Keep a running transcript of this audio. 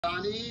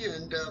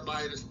And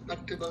my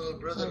respectable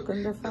brother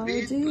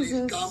Naveed,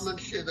 please come and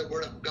share the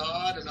word of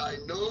God, and I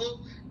know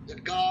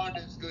that God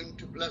is going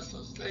to bless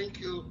us.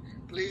 Thank you.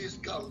 Please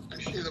come and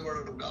share the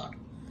word of God.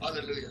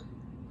 Hallelujah.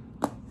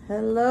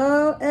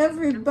 Hello,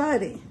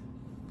 everybody.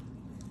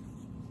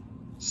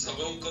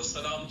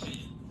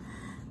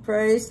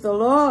 Praise the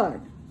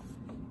Lord.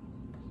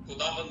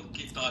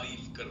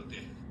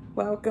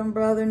 Welcome,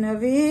 Brother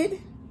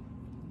Naveed.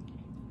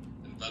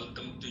 And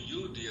welcome to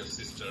you, dear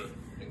sister.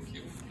 Thank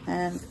you.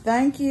 And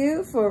thank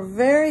you for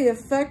very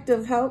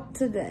effective help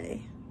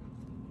today.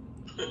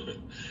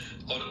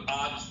 और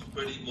आज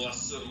बड़ी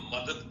मुअस्सर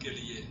मदद के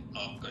लिए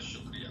आपका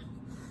शुक्रिया.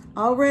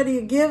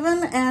 Already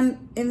given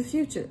and in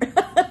future.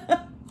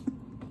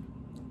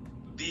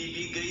 दी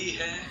भी गई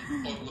है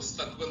और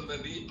मुस्तकबिल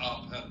में भी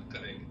आप हेल्प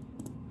करेंगे.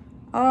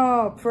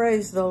 Oh,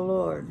 praise the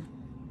Lord.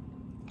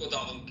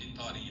 खुदावंद की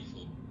तारीफ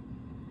हो.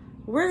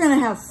 We're going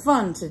to have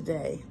fun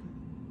today.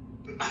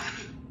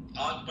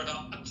 आज बड़ा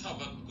अच्छा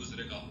वक्त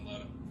गुजरेगा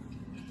हमारा.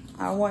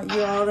 I want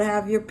you all to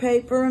have your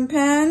paper and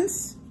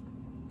pens.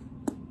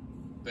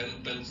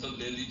 Pen pencil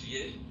ले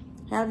लीजिए.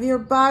 Have your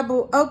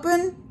Bible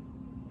open.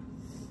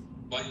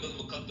 Bible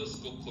मुकद्दस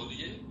को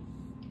खोलिए.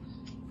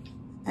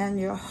 And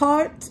your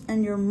heart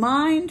and your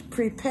mind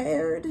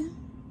prepared.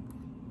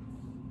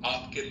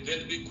 आपके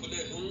दिल भी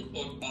खुले हों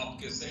और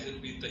आपके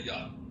ज़हन भी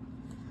तैयार.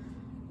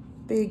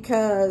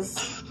 Because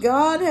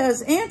God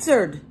has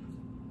answered.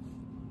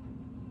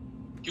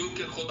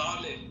 क्योंकि खुदा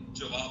ने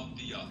जवाब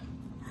दिया.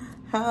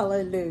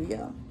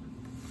 Hallelujah.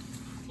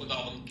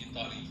 खुदावंद की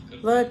तारीफ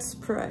करें. Let's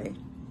pray.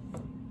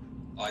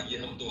 आइए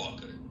हम दुआ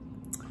करें.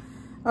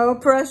 Oh,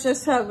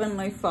 precious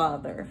Heavenly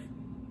Father.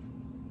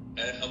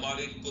 ऐ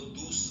हमारे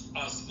कुद्दूस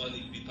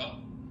आसमानी पिता.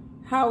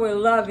 How we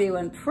love you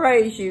and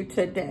praise you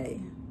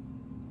today.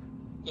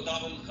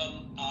 खुदावंद हम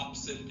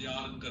आपसे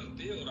प्यार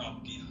करते और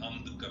आपकी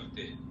हम्द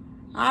करते.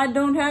 I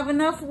don't have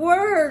enough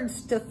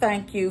words to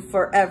thank you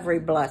for every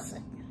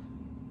blessing.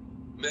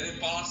 मेरे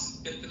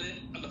पास इतने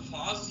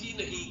अल्फाज ही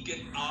नहीं कि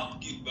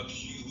आपकी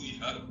बख्शी हुई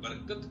हर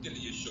बरकत के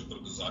लिए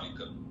शुक्रगुजारी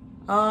करूं.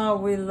 Oh,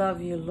 we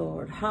love you,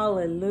 Lord.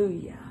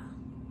 Hallelujah.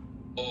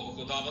 ओ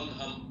खुदावंद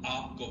हम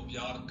आपको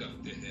प्यार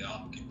करते हैं.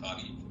 आपकी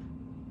तारीफ.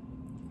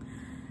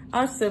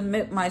 I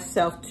submit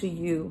myself to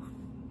you.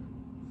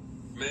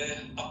 मैं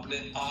अपने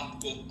आप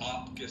को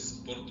आपके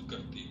सुपुर्द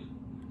करती हूँ.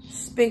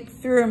 Speak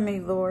through me,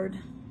 Lord.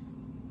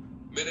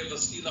 मेरे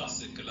वसीला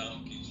से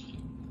कलाम कीजिए.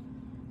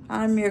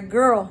 I'm your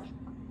girl.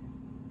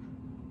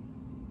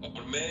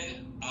 और मैं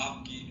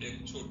आपकी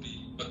एक छोटी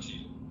बच्ची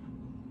हूँ.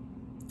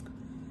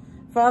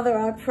 Father,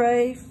 I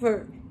pray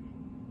for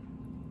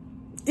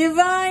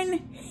divine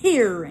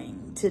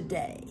hearing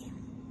today.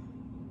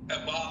 मैं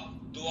बाप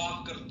दुआ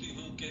करती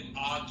हूँ कि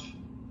आज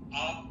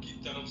आपकी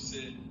तरफ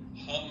से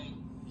हम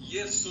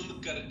ये सुन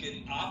करके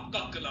आपका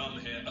कलाम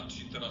है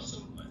अच्छी तरह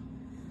सुन पाए.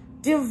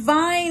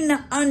 Divine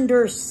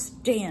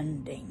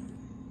understanding.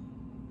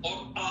 और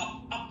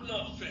आप अपना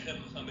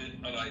फहम हमें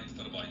अनायत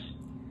फरमाइए.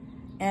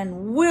 And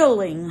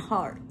willing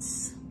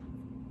hearts.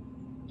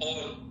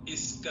 और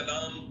इस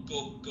कलाम को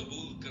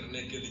कबूल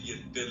करने के लिए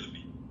दिल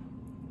भी.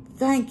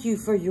 Thank you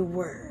for your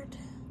word.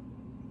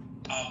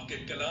 आपके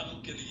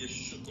कलाम के लिए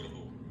शुक्र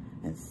हो.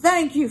 And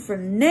thank you for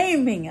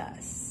naming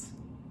us.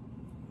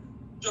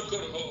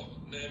 शुक्र हो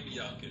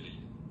नेमिया के लिए.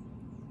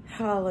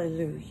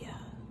 Hallelujah.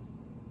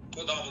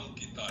 खुदावंद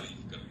की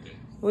तारीफ करते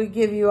हैं. We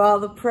give you all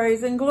the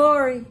praise and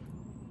glory.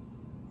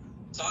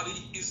 सारी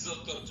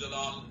इज्जत और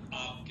जलाल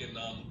आपके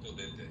नाम को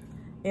देते हैं.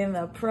 In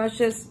the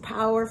precious,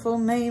 powerful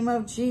name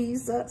of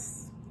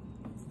Jesus.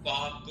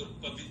 पाक और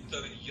पवित्र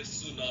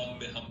यीशु नाम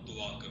में हम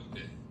दुआ करते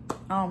हैं.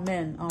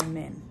 Amen.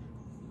 Amen.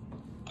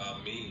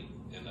 आमीन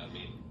and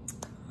आमीन.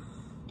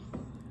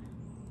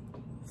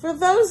 For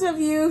those of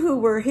you who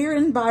were here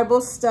in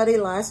Bible study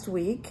last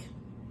week,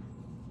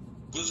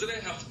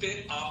 गुजरे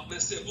हफ्ते आप में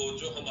से वो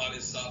जो हमारे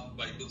साथ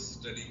बाइबल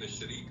स्टडी में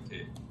शरीक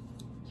थे,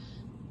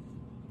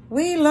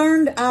 we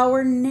learned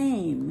our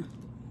name.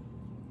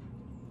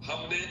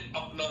 हमने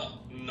अपना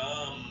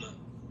नाम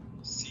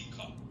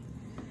सीखा.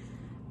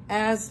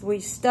 As we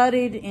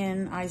studied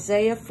in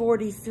Isaiah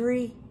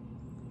 43,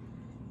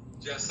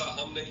 जैसा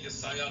हमने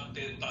यसाया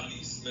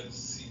 43 में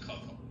सीखा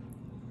था.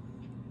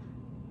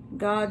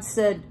 God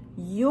said,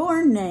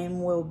 your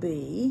name will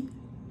be,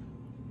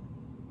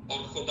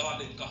 और खुदा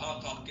ने कहा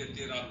था कि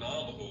तेरा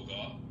नाम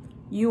होगा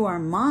you are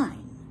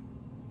mine.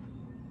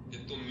 कि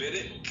तुम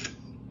मेरे हो.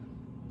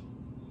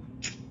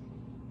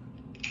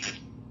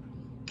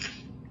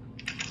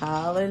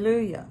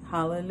 Hallelujah.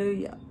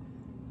 Hallelujah.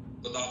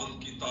 खुदावंद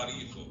की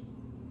तारीफ हो.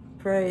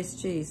 Praise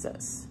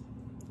Jesus.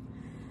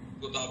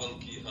 खुदावंद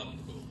की हमद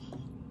हो.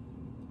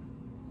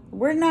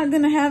 We're not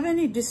going to have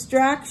any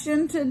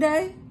distraction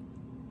today.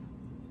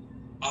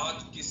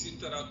 आज किसी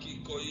तरह की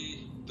कोई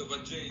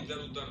तवज्जो इधर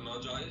उधर ना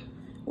जाए.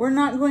 We're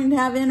not going to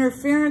have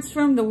interference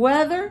from the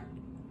weather.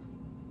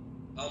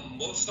 हम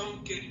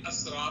मौसम के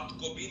असरात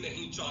को भी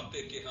नहीं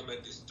चाहते कि हमें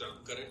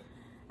डिस्टर्ब करें.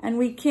 And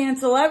we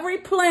cancel every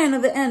plan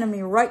of the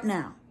enemy right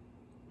now.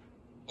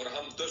 और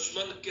हम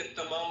दुश्मन के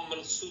तमाम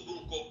मंसूबों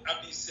को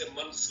अभी से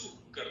मंसूख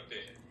करते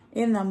हैं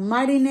in the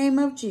mighty name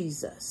of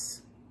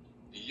Jesus.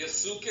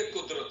 यीशु के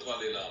कुदरत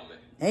वाले नाम में.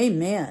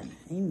 Amen.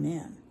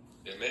 Amen.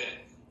 आमीन.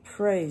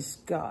 Praise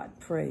God.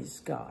 Praise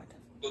God.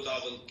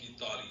 खुदावंद की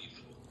तारीफ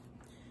हो.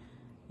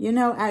 You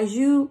know, as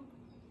you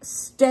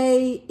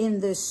stay in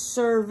this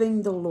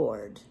serving the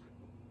Lord,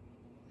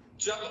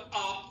 जब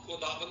आप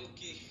खुदावंद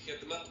की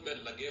खिदमत में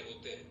लगे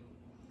होते हैं,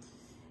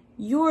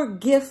 your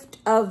gift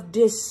of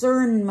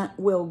discernment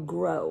will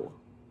grow.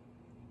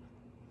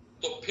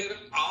 तो फिर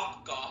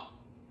आपका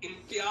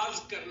इम्तियाज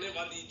करने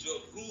वाली जो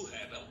रूह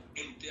है ना,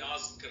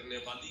 इम्तियाज करने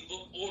वाली वो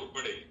और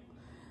बढ़े.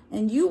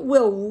 And you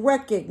will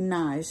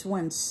recognize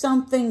when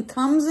something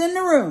comes in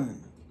the room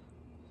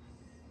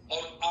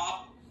और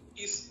आप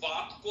इस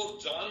बात को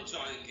जान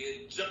जाएंगे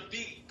जब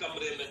भी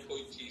कमरे में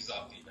कोई चीज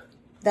आती है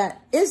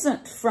that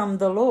isn't from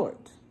the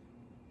Lord.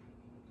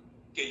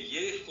 कि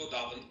ये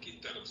खुदावंद की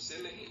तरफ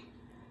से नहीं.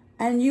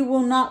 And you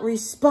will not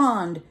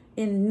respond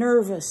in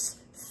nervous,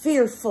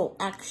 fearful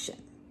action.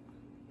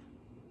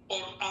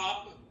 और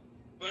आप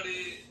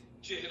बड़े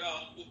चेहरा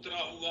उतरा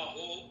हुआ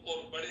हो और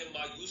बड़े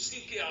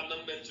मायूसी के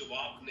आलम में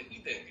जवाब नहीं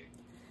देंगे.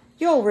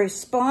 You'll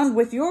respond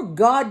with your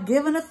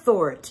God-given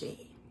authority.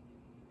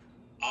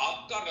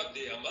 आपका रद्द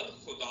अमल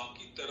खुदा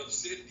की तरफ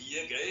से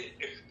दिए गए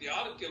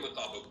इख्तियार के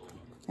मुताबिक होगा.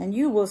 And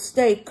you will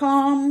stay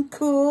calm,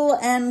 cool,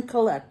 and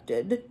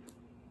collected.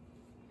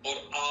 और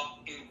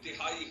आप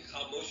इंतहाई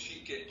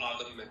खामोशी के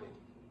आलम में हो.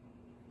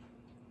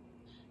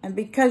 And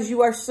because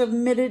you are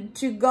submitted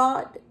to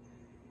God,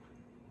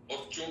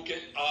 और चूंकि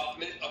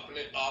आपने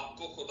अपने आप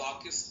को खुदा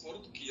के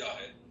सुपुर्द किया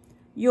है,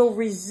 you'll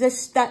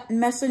resist that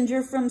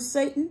messenger from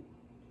Satan.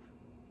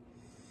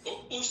 तो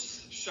उस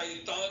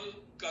शैतान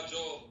का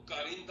जो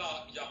कारिंदा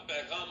या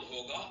पैगाम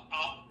होगा,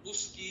 आप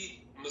उसकी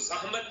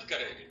मज़ाहमत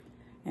करेंगे.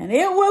 And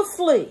it will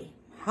flee.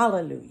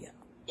 Hallelujah.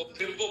 तो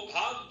फिर वो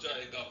भाग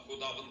जाएगा.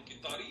 खुदावंद की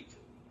तारीफ.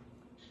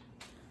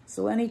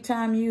 So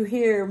anytime you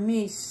hear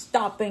me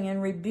stopping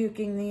and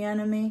rebuking the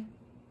enemy,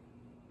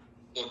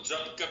 तो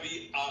जब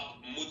कभी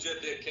आप मुझे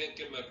देखें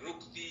कि मैं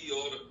रुकती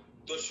और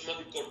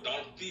दुश्मन को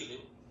डांटती हूँ,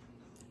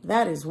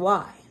 that is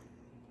why.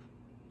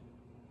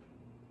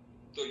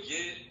 तो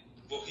ये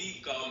वही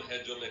काम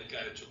है जो मैं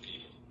कह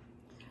चुकी हूँ.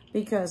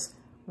 Because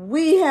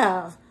we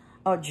have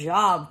a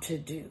job to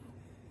do.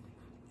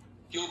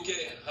 क्योंकि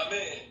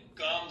हमें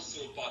काम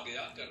सौंपा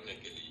गया करने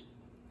के लिए.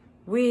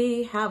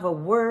 We have a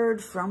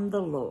word from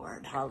the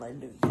Lord.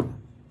 Hallelujah.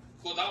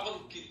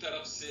 खुदावंद की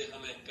तरफ से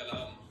हमें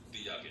कलाम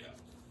दिया गया.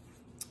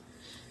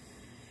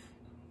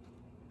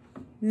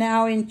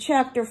 Now in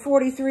chapter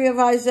 43 of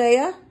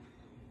Isaiah,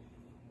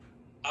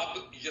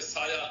 अब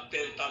यसाया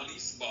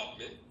 43 बाब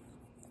में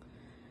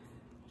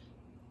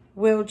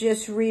we'll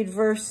just read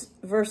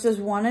verses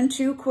 1 and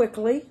 2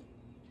 quickly.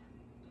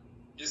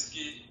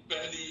 इसकी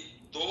पहली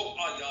 2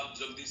 आयत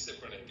जल्दी से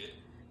पढ़ेंगे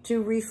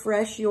to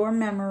refresh your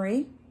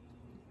memory.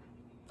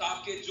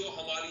 ताकि जो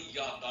हमारी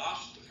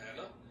यादाश्त है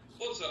ना,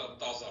 वो जरा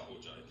ताजा हो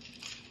जाए.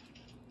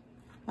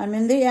 I'm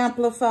in the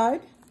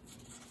Amplified.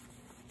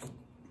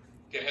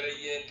 कह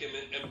रही है कि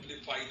मैं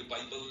एम्प्लीफाइड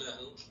बाइबल में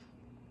हूँ.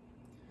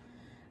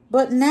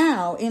 But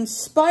now, in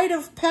spite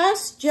of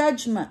past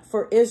judgment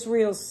for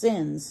Israel's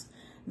sins,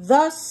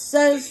 thus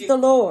says the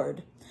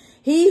Lord,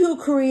 He who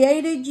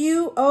created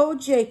you, O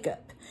Jacob,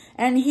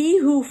 and He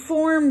who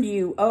formed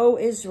you, O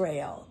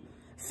Israel,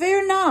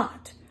 fear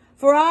not,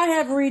 for I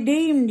have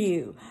redeemed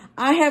you.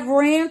 I have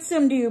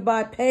ransomed you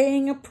by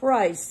paying a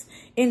price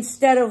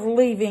instead of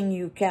leaving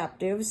you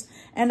captives,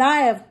 and I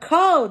have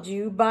called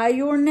you by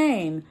your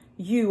name.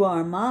 You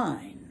are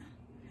mine.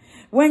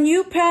 When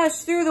you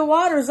pass through the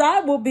waters, I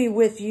will be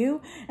with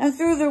you, and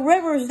through the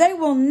rivers, they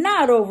will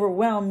not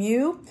overwhelm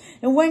you.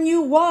 And when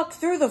you walk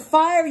through the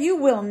fire, you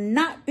will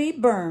not be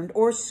burned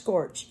or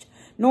scorched,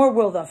 nor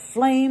will the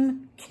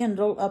flame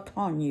kindle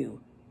upon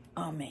you.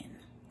 Amen.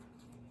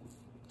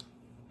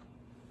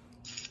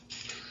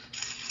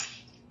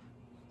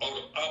 और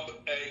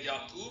अब ए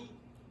याकूब,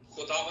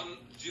 खुदावन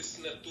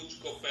जिसने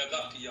तुझको पैदा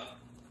किया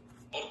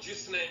और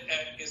जिसने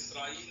ए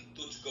इस्राएल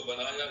तुझको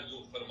बनाया,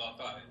 यूं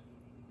फरमाता है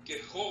कि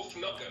खौफ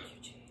न कर,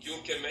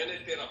 क्योंकि मैंने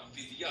तेरा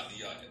फिदिया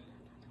दिया है.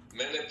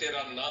 मैंने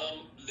तेरा नाम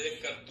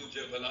लेकर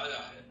तुझे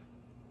बनाया है.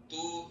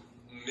 तू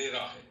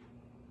मेरा है.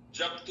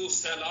 जब तू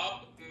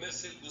सैलाब में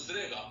से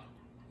गुजरेगा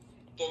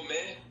तो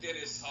मैं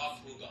तेरे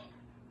साथ हूँगा,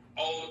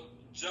 और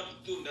जब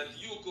तू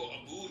नदियों को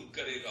अबूर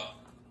करेगा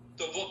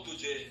तो वो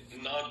तुझे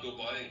ना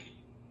डुबाएगी.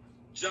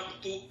 जब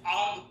तू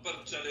आग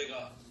पर चलेगा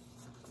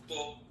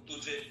तो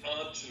तुझे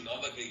आंच ना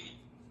लगेगी,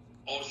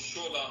 और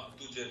शोला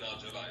तुझे ना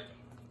जलाएगा.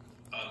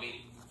 आमीन.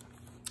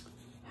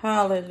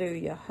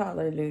 Hallelujah,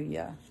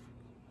 hallelujah.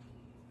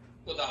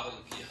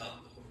 खुदावंद की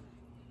हामद हो.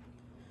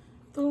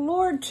 The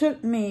Lord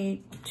took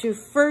me to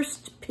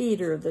 1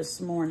 Peter this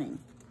morning.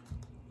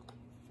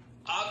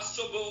 आज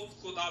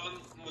सुबह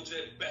खुदावंद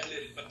मुझे पहले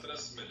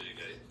पतरस में ले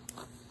गए.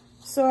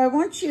 So I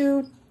want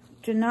you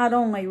to not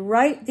only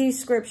write these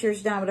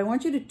scriptures down, but I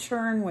want you to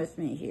turn with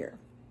me here.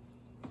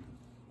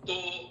 तो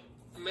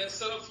मैं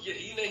सिर्फ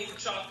यही नहीं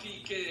चाहती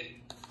कि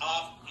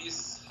आप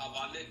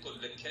हवाले को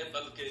लिखें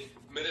बल्कि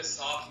मेरे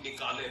साथ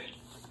निकालें नहीं।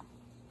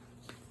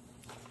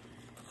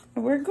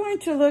 We're going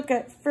to look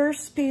at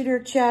 1 Peter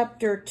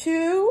chapter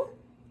 2.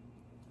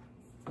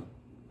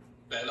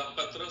 पहला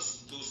पत्रस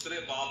दूसरे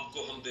बाब को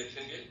हम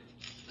देखेंगे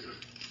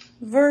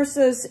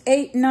Verses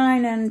 8,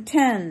 9, and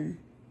 10.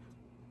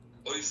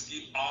 और इसकी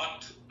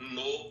 8,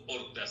 9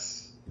 और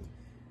 10।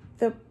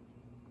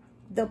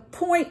 The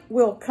point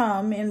will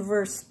come in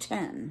verse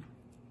 10.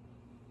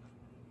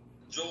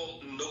 जो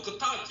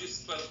नुकता जिस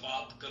पर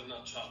बात करना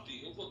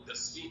चाहती हूँ वो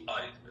 10वीं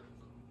आयत में।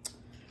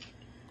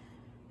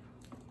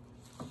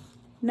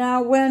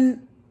 Now,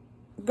 when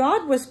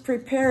God was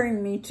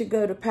preparing me to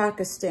go to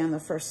Pakistan the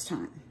first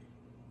time,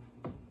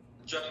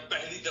 जब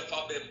पहली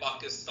दफा मैं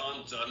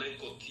पाकिस्तान जाने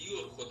को थी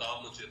और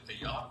खुदा मुझे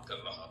तैयार कर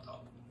रहा था,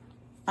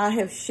 I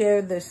have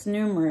shared this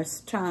numerous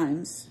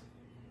times.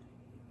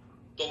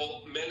 तो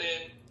मैंने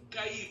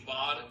कई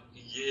बार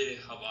ये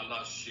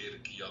हवाला शेयर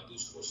किया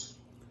दूसरों से।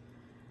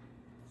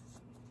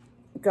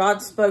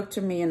 God spoke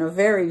to me in a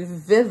very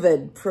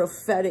vivid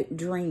prophetic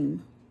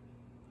dream.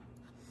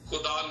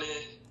 खुदा ने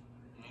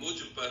मुझ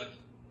पर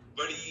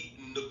बड़ी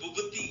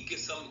नबुवती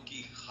किस्म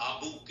की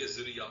ख्वाबों के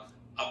जरिया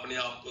अपने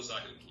आप को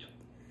जाहिर किया।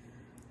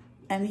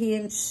 And he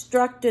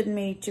instructed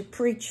me to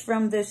preach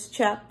from this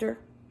chapter.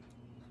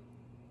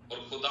 और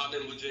खुदा ने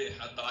मुझे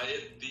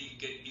हदायत दी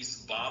कि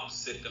इस बाब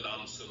से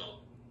कलाम सुनाओ।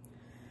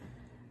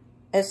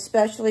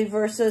 Especially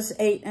verses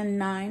 8 and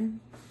 9.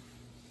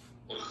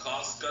 और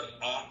खासकर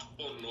 8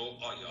 और 9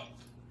 आयत।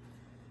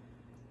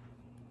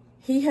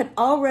 He had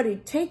already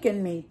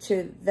taken me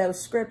to those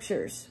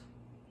scriptures.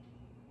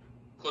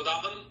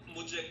 खुदावन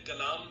मुझे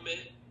कलाम में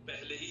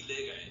पहले ही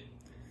ले गए।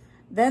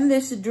 Then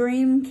this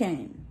dream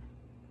came,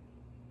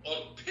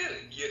 और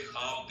फिर ये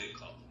ख्वाब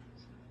देखा,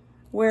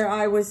 where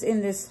I was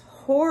in this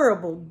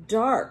horrible,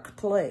 dark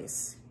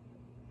place.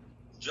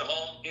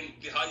 जहां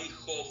इंतहाई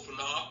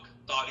खौफनाक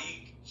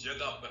तारीक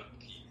जगह पर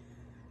थी।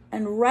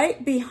 And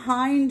right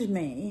behind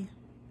me,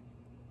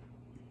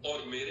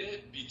 और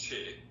मेरे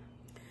पीछे,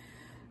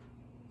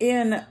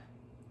 in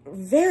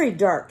very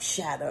dark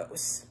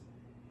shadows,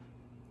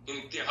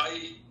 इंतहाई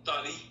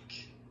तारीक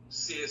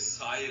से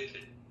साए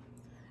थे,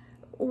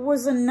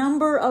 was a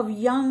number of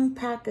young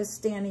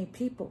Pakistani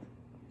people.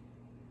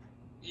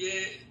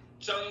 ये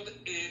चंद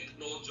एक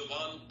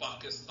नौजवान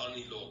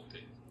पाकिस्तानी लोग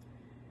थे।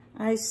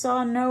 I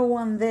saw no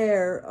one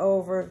there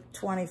over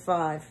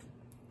 25.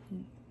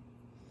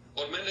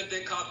 और मैंने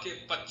देखा कि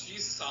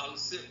 25 साल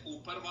से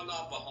ऊपर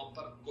वाला वहां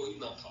पर कोई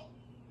न था।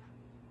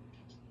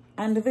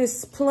 And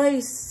this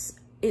place,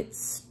 it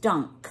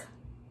stunk.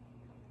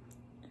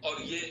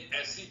 और ये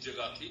ऐसी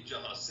जगह थी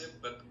जहां से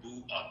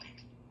बदबू आती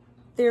थी।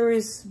 There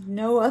is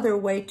no other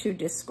way to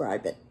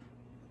describe it.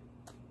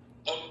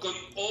 और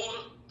कोई और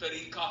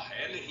तरीका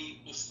है नहीं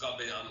उसका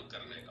बयान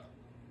करने का।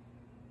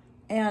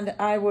 And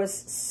I was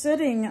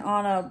sitting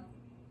on a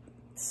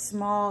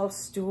small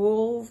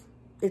stool.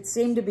 It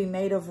seemed to be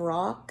made of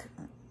rock.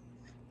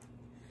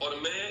 और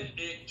मैं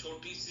एक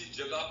छोटी सी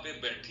जगह पे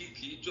बैठी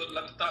थी जो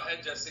लगता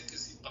है जैसे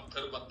किसी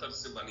पत्थर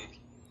से बनी थी।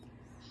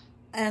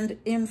 And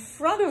in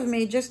front of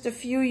me, just a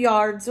few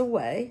yards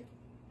away,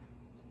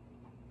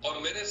 और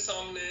मेरे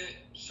सामने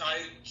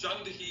शायद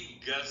चंद ही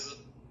गज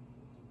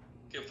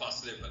के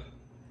फासले पर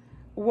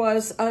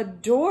was a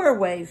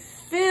doorway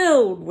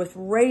filled with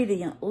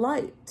radiant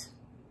light.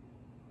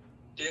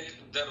 एक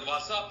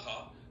दरवाजा था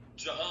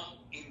जहां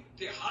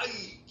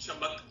इंतहाई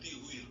चमकती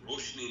हुई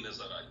रोशनी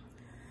नजर आई।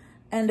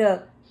 And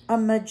a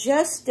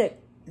majestic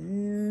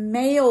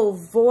male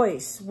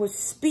voice was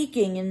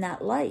speaking in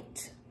that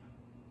light.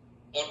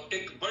 और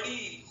एक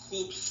बड़ी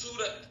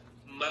खूबसूरत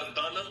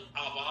मर्दाना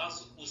आवाज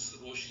उस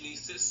रोशनी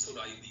से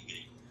सुनाई दी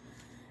गई।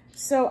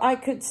 So I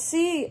could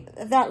see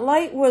that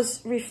light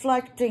was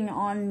reflecting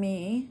on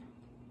me.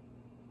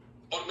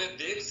 और मैं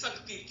देख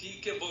सकती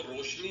थी कि वो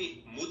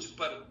रोशनी मुझ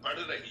पर पड़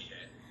रही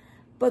है।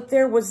 But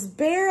there was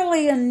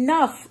barely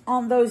enough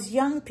on those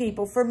young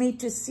people for me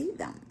to see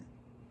them.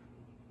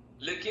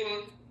 लेकिन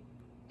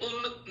उन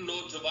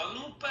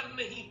नौजवानों पर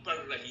नहीं पड़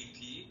रही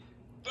थी,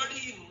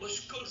 बड़ी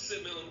मुश्किल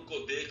से मैं उनको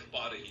देख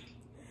पा रही थी।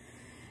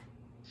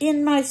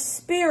 In my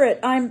spirit,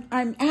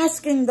 I'm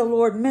asking the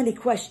Lord many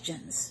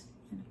questions.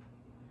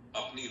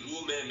 अपनी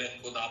रूह में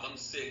मैं खुदावंद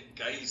से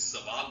कई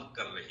सवाल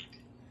कर रही थी।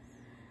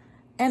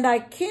 And I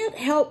can't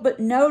help but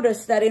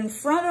notice that in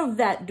front of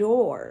that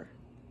door,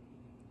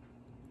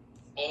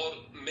 और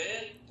मैं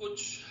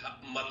कुछ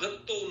मदद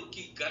तो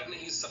उनकी कर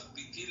नहीं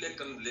सकती थी,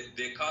 लेकिन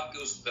देखा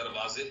कि उस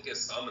दरवाजे के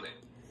सामने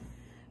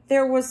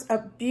there was a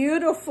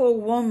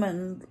beautiful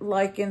woman,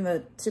 like in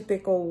the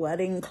typical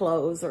wedding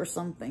clothes or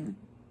something.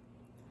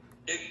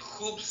 एक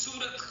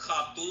खूबसूरत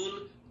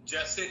खातून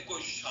जैसे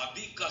कोई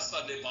शादी का सा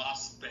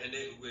लिबास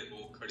पहने हुए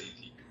वो खड़ी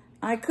थी।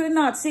 I could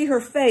not see her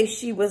face.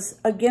 She was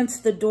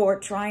against the door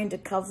trying to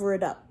cover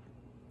it up.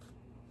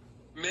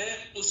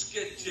 मैं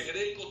उसके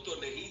चेहरे को तो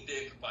नहीं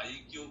देख पाई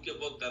क्योंकि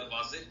वो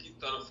दरवाजे की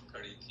तरफ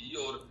खड़ी थी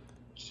और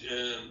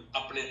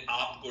अपने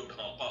आप को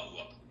ढांपा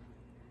हुआ था।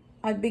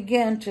 I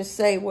began to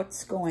say,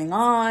 what's going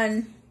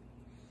on?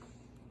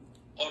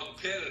 और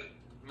फिर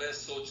मैं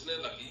सोचने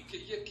लगी कि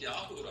ये क्या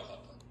हो रहा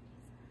था.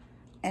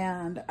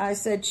 And I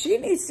said, she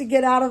needs to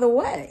get out of the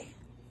way.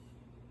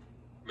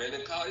 मैंने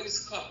कहा इस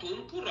खातून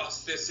को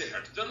रास्ते से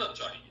हट जाना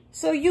चाहिए.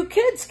 So you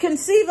kids can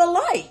see the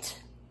light.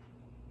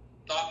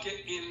 ताकि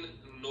इन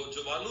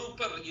नौजवानों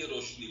पर ये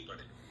रोशनी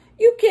पड़े.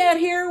 You can't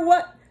hear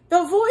what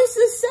the voice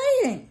is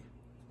saying.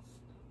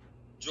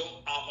 जो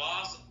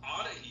आवाज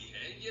आ रही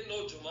है ये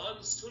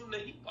नौजवान सुन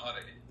नहीं पा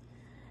रहे.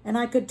 And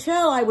I could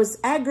tell I was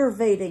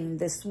aggravating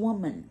this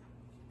woman.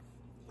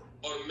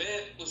 और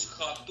मैं उस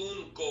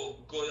खातून को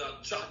गोया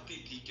चाहती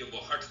थी कि वो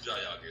हट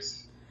जाए आगे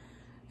से.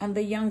 And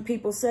the young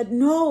people said,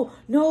 no,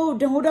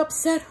 don't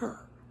upset her.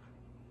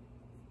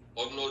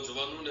 और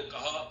नौजवानों ने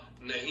कहा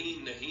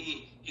नहीं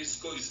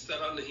इसको इस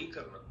तरह नहीं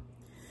करना.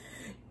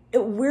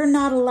 We're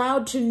not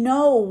allowed to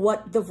know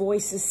what the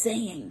voice is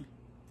saying.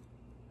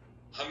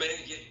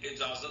 हमें ये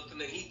इजाजत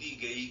नहीं दी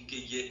गई कि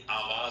ये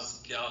आवाज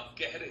क्या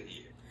कह रही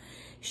है.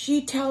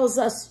 She tells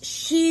us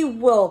she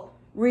will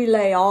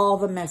relay all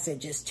the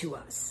messages to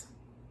us.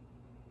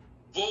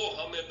 वो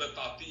हमें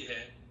बताती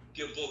है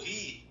कि वो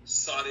ही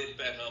सारे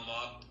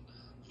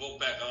वो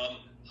पैगाम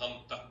हम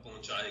तक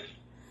पहुंचाएगी.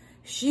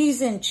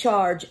 She's in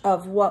charge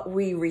of what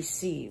we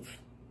receive.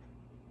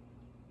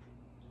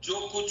 जो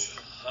कुछ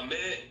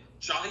हमें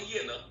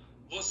चाहिए ना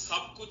वो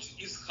सब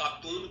कुछ इस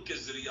खातून के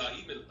जरिया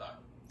ही मिलता है.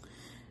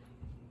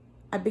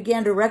 I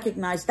began to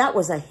recognize that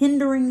was a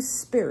hindering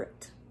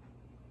spirit.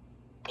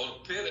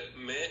 और फिर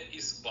मैं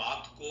इस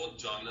बात को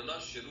जानना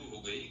शुरू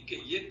हो गई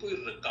कि ये कोई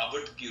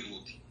रुकावट की रूह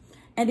थी.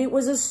 And it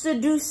was a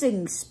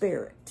seducing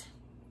spirit.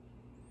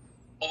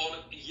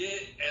 और ये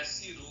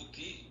ऐसी रूह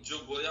थी जो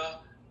गोया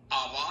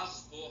आवाज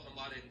को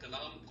हमारे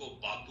कलाम को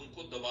बातों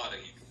को दबा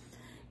रही थी.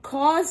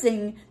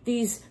 Causing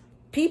these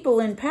people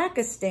in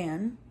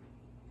Pakistan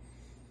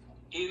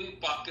इन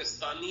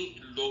पाकिस्तानी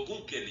लोगों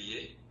के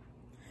लिए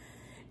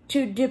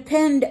to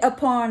depend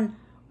upon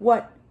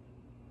what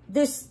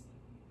this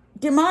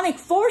demonic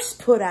force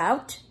put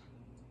out.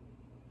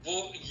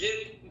 वो ये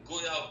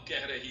गोया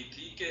कह रही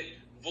थी कि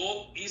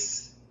वो इस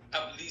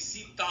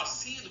अबलीसी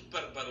तासीर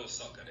पर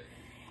भरोसा करे.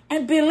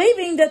 And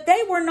believing that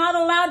they were not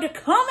allowed to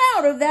come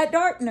out of that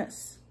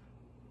darkness.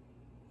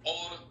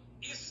 और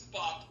इस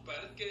बात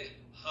पर कि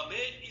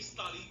हमें इस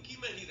तारीकी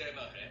में ही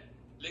रहना है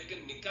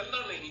लेकिन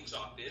निकलना नहीं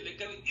चाहते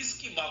लेकिन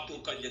इसकी बातों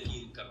का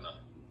यकीन करना है.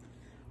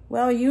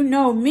 Well, you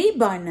know me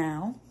by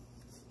now.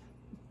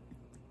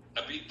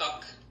 अभी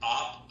तक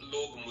आप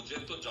लोग मुझे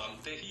तो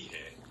जानते ही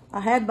हैं.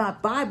 I had my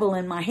Bible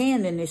in my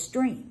hand in this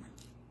dream.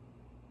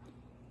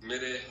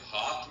 मेरे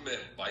हाथ में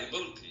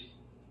बाइबल थी.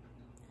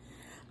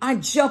 I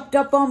jumped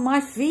up on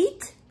my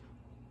feet.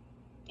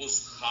 उस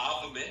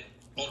ख्वाब में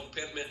और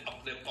फिर मैं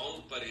अपने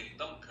पांव पर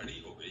एकदम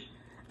खड़ी हो गई.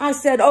 I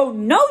said, oh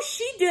no,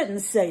 she didn't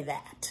say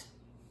that.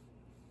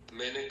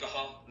 मैंने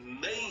कहा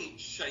नहीं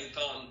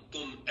शैतान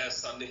तुम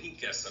ऐसा नहीं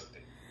कह सकते.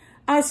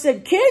 I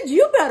said, kids,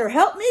 you better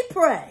help me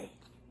pray.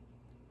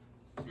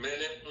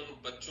 मैंने उन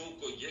बच्चों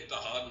को ये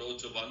कहा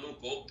नौजवानों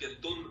को कि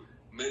तुम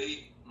मेरी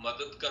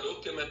मदद करो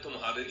कि मैं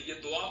तुम्हारे लिए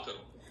दुआ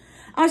करूं.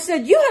 I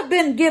said, you have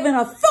been given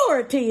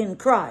authority in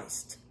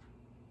Christ.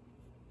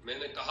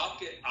 मैंने कहा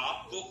कि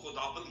आपको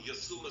खुदावंद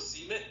यीशु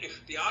मसीह में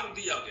इख्तियार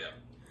दिया गया.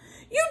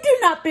 You do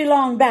not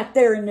belong back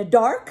there in the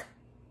dark.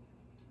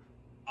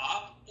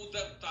 आप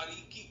उधर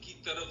तारीकी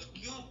की तरफ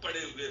क्यों पड़े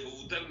हुए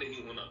हो? उधर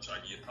नहीं होना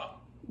चाहिए था.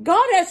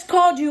 God has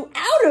called you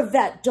out of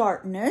that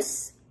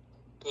darkness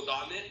खुदा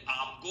ने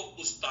आपको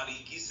उस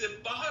तारीकी से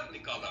बाहर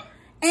निकाला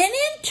है and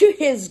into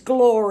his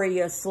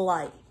glorious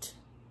light.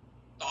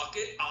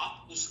 ताकि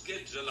आप उसके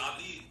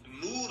जलाली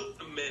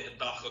नूर में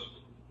दाखिल हो.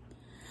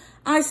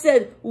 I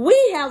said, we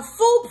have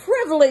full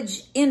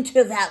privilege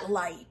into that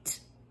light.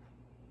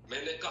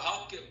 मैंने कहा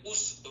कि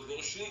उस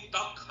रोशनी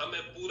तक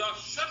हमें पूरा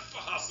शर्फ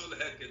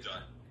हासिल है कि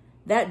जाए.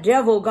 That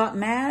devil got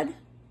mad.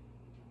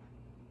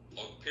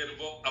 और फिर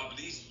वो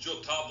अबलीस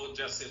जो था वो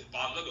जैसे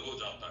पागल हो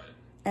जाता है.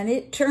 And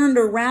it turned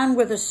around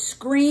with a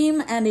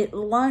scream and it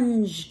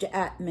lunged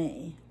at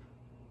me.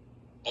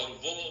 और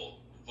वो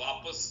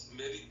वापस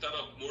मेरी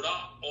तरफ मुड़ा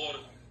और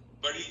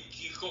बड़ी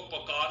चीखों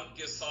पुकार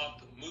के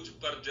साथ मुझ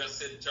पर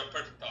जैसे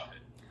झपटता है.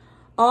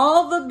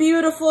 All the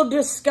beautiful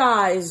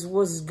disguise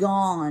was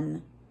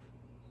gone.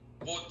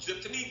 वो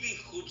जितनी भी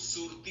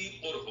खूबसूरती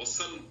और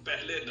हुस्न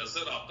पहले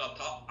नजर आता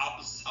था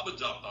अब सब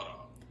जाता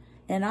रहा.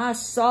 And I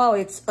saw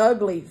its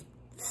ugly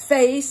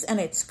face and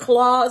its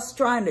claws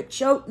trying to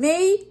choke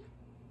me.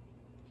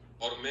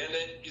 और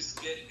मैंने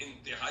इसके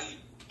इंतहाई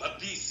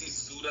बदी सी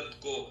सूरत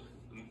को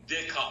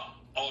देखा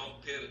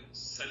और फिर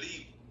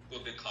सलीब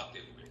को दिखाते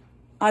हुए.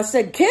 I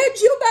said,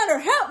 kids, you better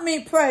help me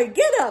pray.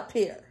 Get up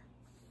here.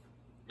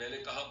 मैंने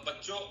कहा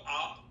बच्चों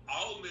आप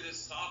आओ मेरे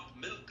साथ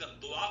मिलकर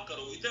दुआ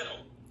करो इधर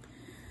आओ.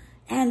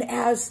 And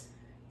as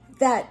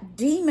that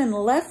demon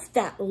left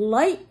that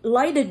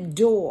lighted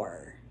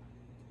door,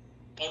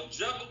 और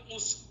जब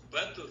उस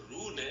बद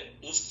रूह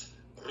ने उस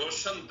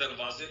रोशन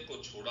दरवाजे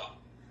को छोड़ा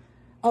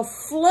a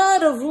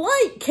flood of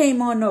light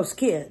came on those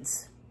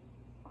kids.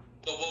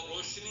 तो वो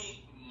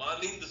रोशनी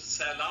मानिंद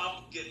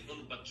सैलाब के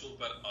उन बच्चों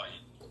पर आई.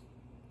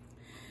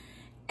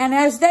 And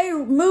as they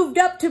moved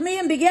up to me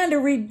and began to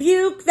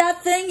rebuke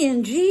that thing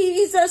in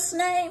Jesus'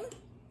 name,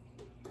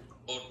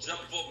 और जब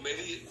वो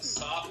मेरी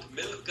साथ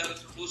मिलकर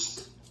उस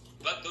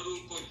बदरू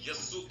को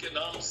यीशु के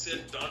नाम से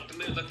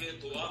डांटने लगे,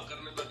 दुआ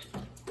करने लगे,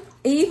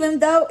 even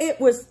though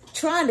it was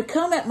trying to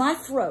come at my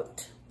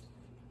throat,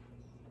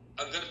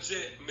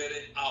 अगरचे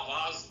मेरे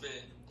आवाज में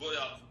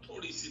गोया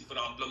थोड़ी सी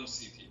प्रॉब्लम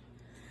सी थी,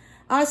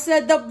 I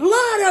said, the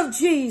blood of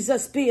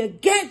Jesus be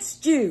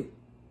against you.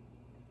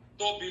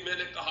 तो भी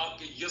मैंने कहा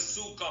कि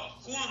यीशु का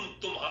खून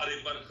तुम्हारे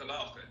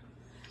बरखलाफ है.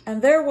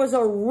 And there was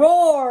a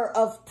roar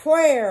of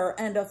prayer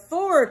and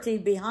authority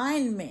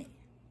behind me.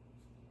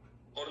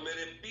 और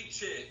मेरे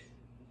पीछे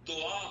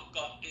दुआ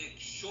का एक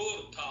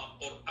शोर था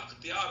और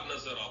अख्तियार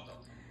नजर आता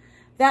था.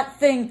 That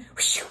thing,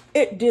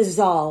 it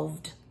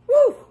dissolved.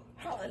 Woo!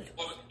 Hallelujah.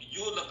 और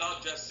यूं लगा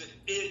जैसे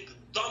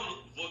एकदम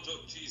वो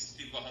जो चीज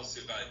थी वहां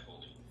से गायब हो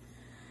गई.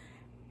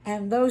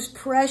 And those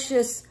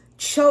precious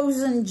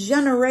chosen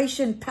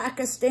generation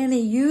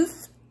Pakistani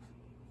youth,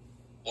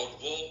 और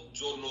वो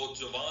जो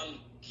नौजवान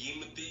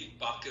कीमती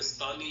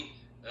पाकिस्तानी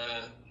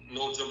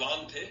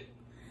नौजवान थे,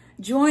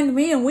 joined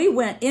me and we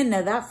went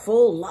into that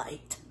full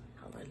light.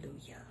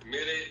 Hallelujah.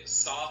 मेरे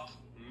साथ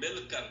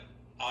मिलकर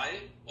आए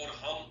और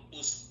हम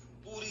उस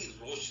पूरी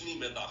रोशनी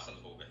में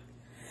दाखिल हो गए.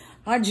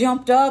 I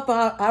jumped up.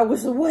 I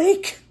was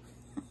awake,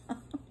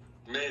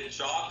 मैं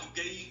जाग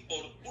गई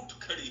और उठ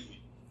खड़ी हुई.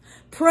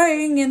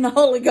 praying in the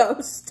Holy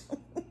Ghost.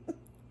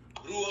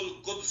 रूहुल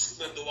Quds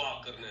में दुआ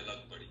करने लग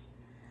पड़ी.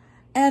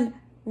 And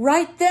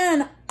right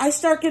then, I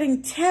start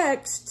getting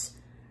texts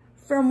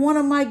from one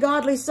of my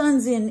godly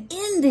sons in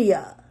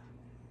India.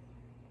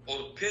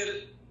 और फिर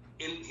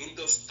इन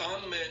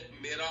हिंदुस्तान में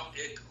मेरा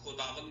एक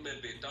खुदावन में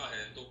बेटा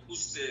है, तो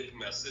उससे एक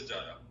मैसेज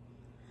आया.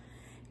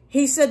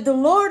 He said, the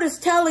Lord is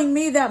telling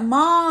me that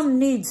mom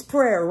needs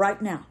prayer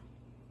right now.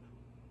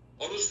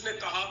 और उसने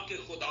कहा कि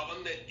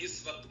खुदावन ने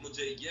इस वक्त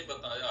मुझे ये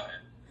बताया है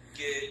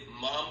कि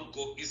माम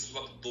को इस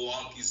वक्त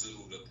दुआ की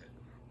जरूरत है.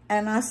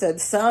 And I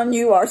said, son,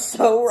 you are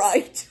so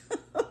right.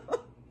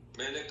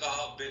 मैंने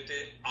कहा बेटे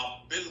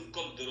आप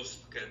बिल्कुल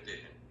दुरुस्त कहते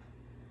हैं.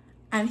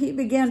 And he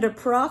began to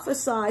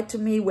prophesy to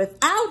me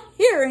without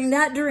hearing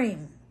that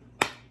dream.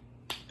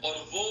 और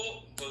वो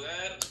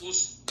बगैर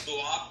उस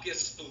दुआ के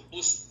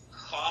उस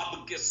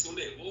ख्वाब के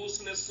सुने, वो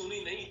उसने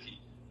सुनी नहीं थी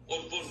और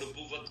वो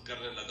नबूवत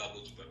करने लगा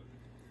मुझ पर.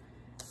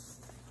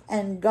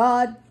 And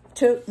God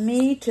took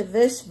me to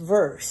this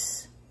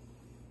verse.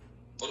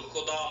 और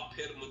खुदा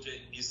फिर मुझे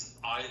इस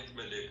आयत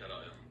में लेकर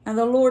आया. And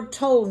the Lord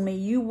told me,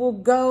 you will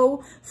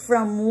go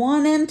from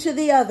one end to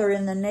the other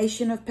in the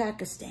nation of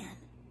Pakistan.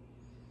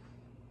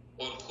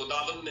 और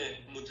खुदावन ने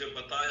मुझे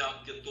बताया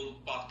कि तुम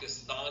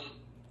पाकिस्तान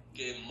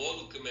के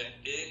मुल्क में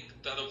एक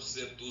तरफ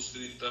से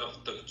दूसरी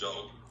तरफ तक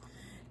जाओगे.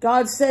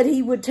 God said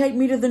he would take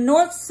me to the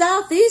north,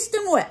 south, east,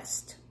 and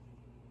west.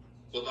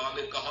 खुदा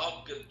ने कहा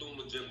कि तुम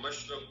मुझे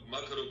मशरक,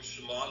 मगरिब,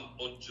 शिमाल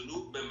और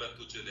जनूब में मैं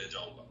तुझे ले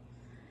जाऊंगा.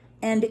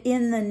 And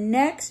in the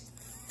next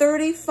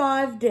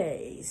 35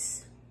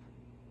 days,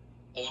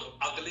 और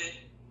अगले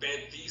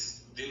 35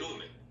 दिनों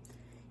में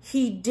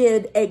he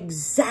did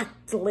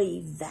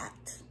exactly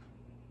that.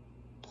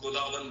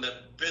 खुदावन ने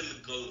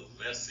बिल्कुल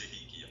वैसे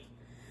ही किया.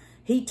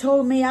 He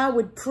told me I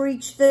would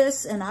preach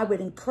this and I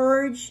would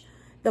encourage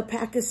the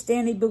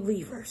Pakistani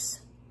believers.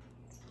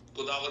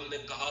 खुदावन ने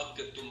कहा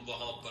कि तुम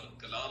वहां पर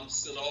कलाम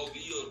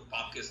सुनाओगी और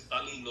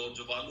पाकिस्तानी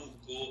नौजवानों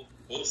को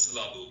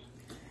हौसला दोगी.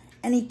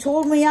 And he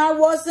told me I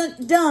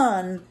wasn't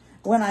done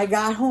when I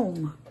got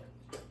home.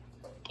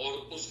 और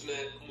उसने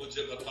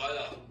मुझे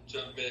बताया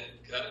जब मैं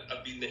घर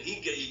अभी नहीं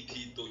गई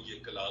थी तो ये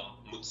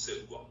कलाम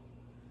मुझसे हुआ.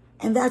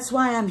 And that's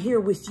why I'm here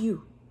with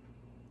you.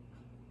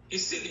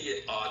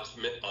 इसीलिए आज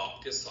मैं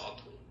आपके साथ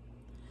हूँ.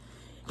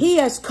 He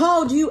has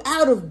called you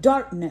out of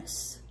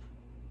darkness.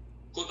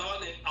 खुदा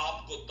ने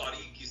आपको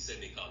तारीकी से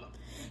निकाला.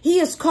 He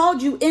has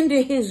called you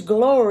into his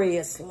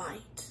glorious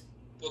light.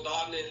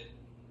 खुदा ने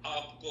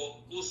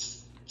आपको उस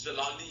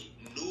जलाली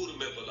नूर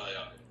में बुलाया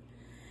है.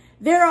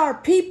 There are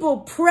people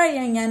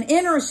praying and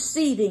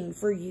interceding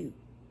for you.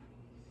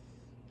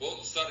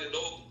 बहुत सारे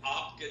लोग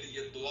आपके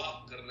लिए दुआ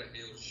कर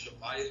रहे और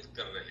शफायत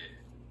कर रहे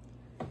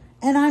हैं.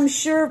 And I'm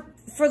sure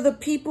for the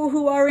people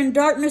who are in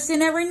darkness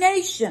in every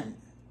nation.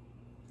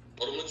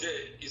 और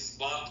मुझे इस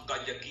बात का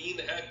यकीन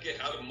है कि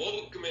हर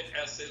मुल्क में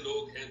ऐसे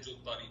लोग हैं जो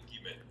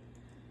तारीकी में.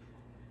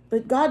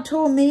 But God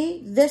told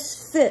me this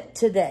fit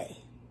today.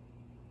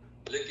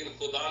 लेकिन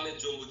खुदा ने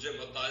जो मुझे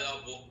बताया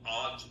वो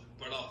आज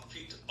बड़ा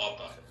फिट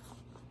आता है.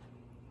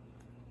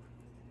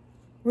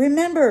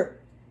 Remember,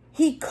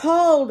 he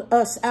called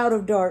us out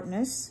of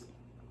darkness.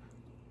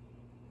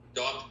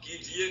 याद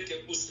कीजिए कि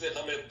उसने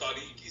हमें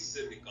तारीकी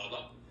से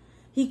निकाला.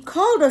 He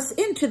called us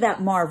into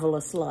that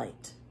marvelous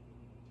light.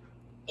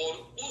 और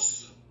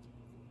उस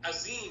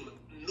अजीम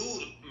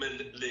नूर में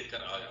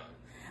लेकर आया.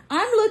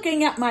 I'm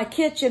looking at my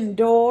kitchen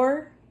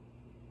door.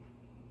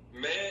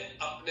 मैं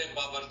अपने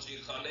बावर्ची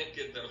खाने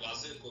के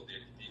दरवाजे को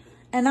देखती हूँ.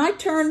 And I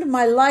turned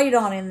my light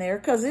on in there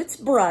because it's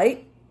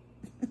bright.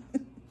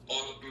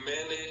 और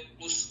मैंने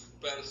उस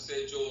पर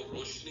से जो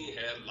रोशनी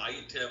है,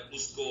 लाइट है,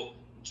 उसको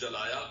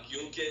जलाया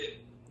क्योंकि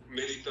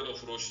मेरी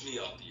तरफ रोशनी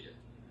आती है.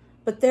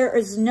 But there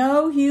is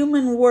no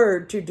human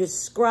word to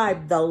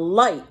describe the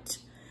light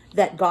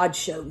that God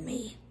showed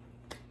me.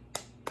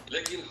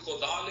 लेकिन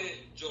खुदा ने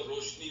जो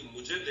रोशनी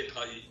मुझे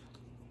दिखाई,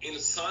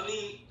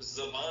 इंसानी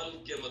ज़बान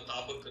के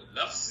मुताबिक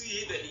लफ्ज़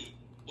ही नहीं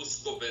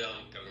उसको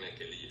बयान करने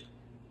के लिए.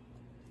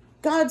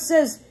 God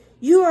says,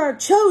 you are a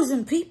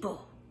chosen people,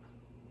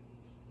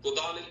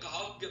 खुदा ने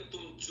कहा कि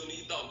तुम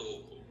चुनीदा लोग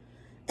हो,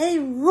 a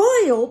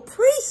royal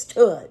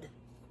priesthood.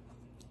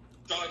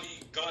 शाही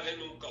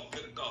काहिनों का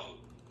फिरका हो.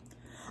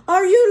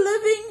 Are you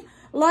living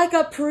like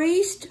a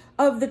priest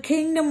of the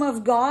kingdom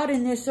of God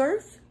in this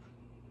earth?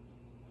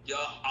 क्या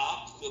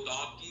आप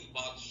खुदा की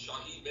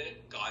बादशाही में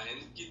काहिन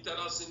की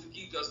तरह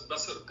जिंदगी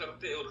बसर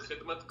करते और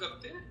खिदमत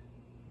करते हैं?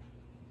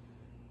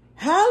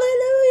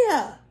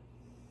 Hallelujah.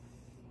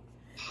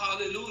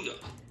 Hallelujah.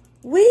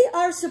 We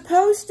are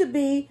supposed to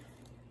be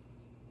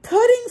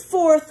putting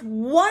forth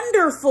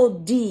wonderful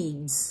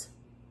deeds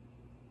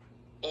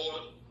और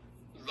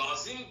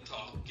लाजिम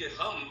था कि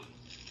हम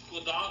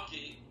खुदा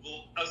की वो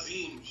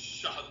अजीम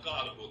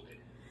शाहकार होते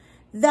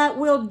that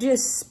will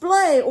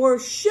display or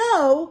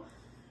show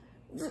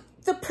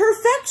the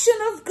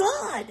perfection of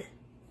God.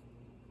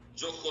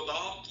 जो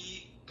खुदा की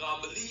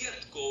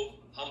कामलियत को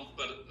हम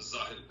पर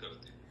जाहिर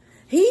करते.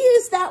 He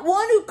is that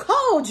one who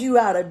called you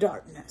out of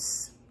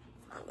darkness.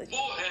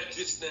 वो है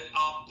जिसने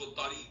आपको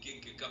तारीकी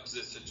के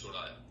कब्जे से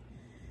छुड़ाया.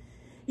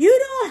 You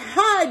don't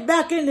hide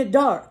back in the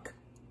dark.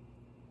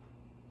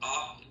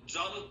 आप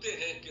जानते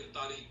हैं कि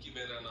तारीकी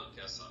में रहना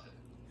कैसा है.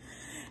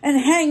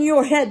 And hang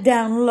your head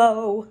down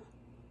low.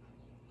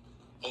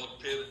 और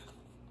फिर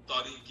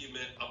तारीकी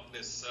में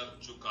अपने सर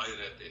झुकाए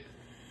रहते हैं.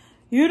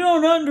 You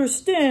don't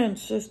understand,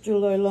 Sister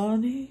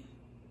Leilani.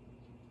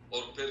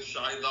 और फिर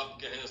शायद आप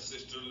कहें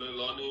सिस्टर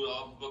लेलानी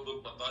आपको तो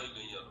पता ही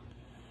नहीं है.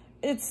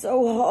 It's so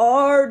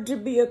hard to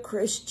be a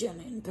Christian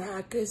in ये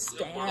बड़ा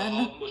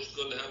Pakistan.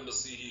 मुश्किल है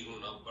मसीही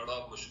होना, बड़ा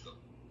मुश्किल.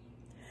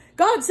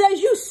 God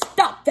says you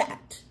stop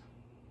that.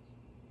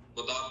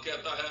 खुदा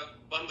कहता है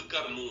बंद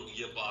कर मुंह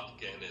ये बात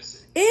कहने से.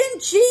 In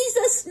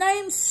Jesus'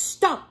 name,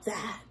 stop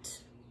that.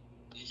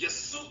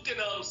 यीशु के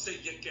नाम से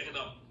ये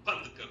कहना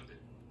बंद कर दे.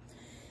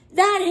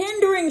 That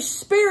hindering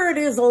spirit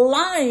is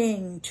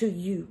lying to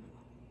you.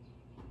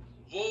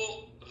 वो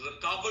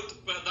रुकावट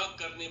पैदा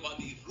करने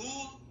वाली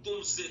रूह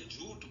तुमसे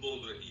झूठ बोल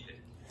रही है.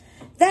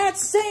 That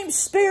same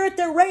spirit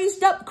that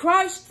raised up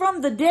Christ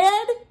from the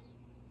dead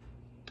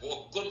वो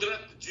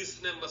कुदरत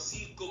जिसने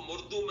मसीह को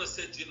मुर्दों में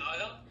से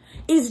जिलाया,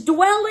 is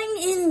dwelling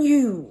in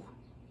you.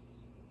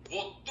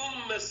 वो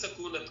तुम में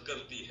सकूनत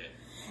करती है.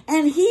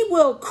 And he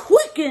will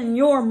quicken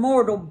your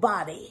mortal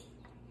body.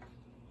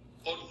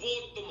 और वो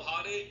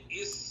तुम्हारे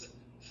इस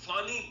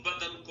फानी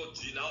बदन को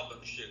जिला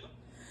बख्शेगा.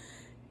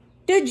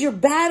 Did your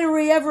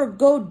battery ever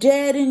go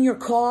dead in your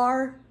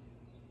car?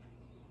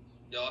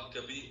 या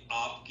कभी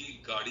आपकी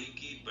गाड़ी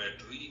की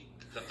बैटरी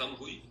खत्म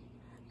हुई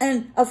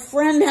And a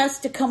friend has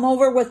to come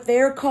over with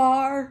their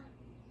car?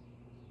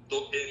 तो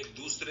एक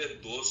दूसरे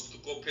दोस्त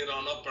को फिर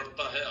आना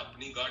पड़ता है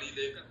अपनी गाड़ी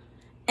लेकर,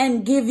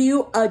 And give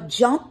you a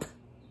jump?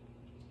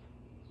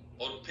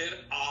 और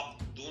फिर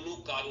आप दोनों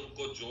कारों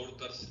को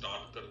जोड़कर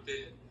स्टार्ट करते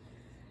हैं.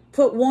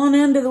 Put one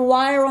end of the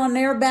wire on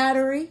their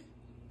battery?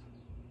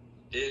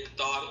 एक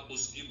तार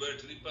उसकी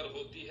बैटरी पर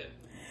होती है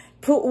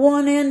Put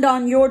one end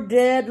on your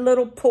dead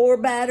little poor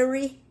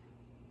battery?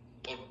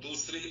 और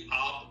दूसरी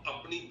आप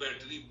अपनी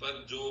बैटरी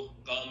पर जो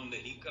काम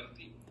नहीं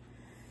करती.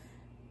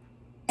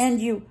 And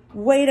you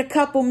wait a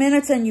couple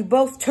minutes and you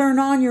both turn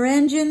on your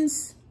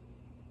engines?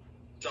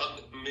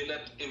 Chand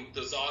minute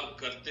इंतजार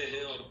करते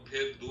हैं और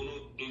फिर दोनों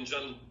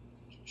इंजन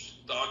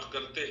स्टार्ट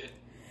करते हैं.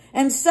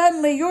 And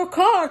suddenly your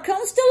car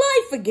comes to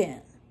life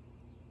again.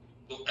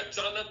 तो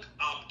अचानक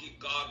आपकी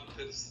कार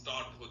फिर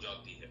स्टार्ट हो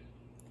जाती है.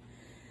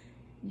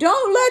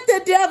 Don't let the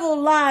devil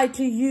lie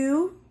to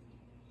you.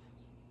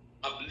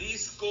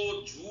 अबलीस को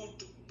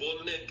झूठ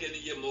बोलने के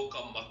लिए मौका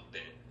मत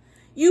दें.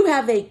 You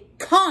have a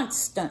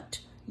constant,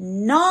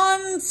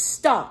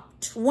 non-stop,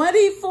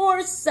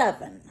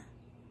 24/7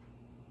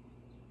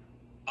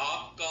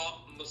 आपका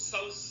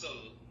मुसलसल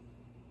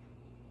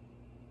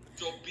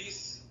 24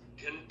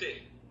 घंटे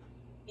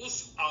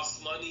उस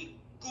आसमानी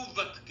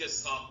कुव्वत के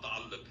साथ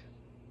ताल्लुक है.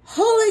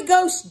 Holy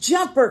Ghost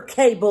jumper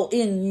cable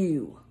in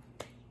you.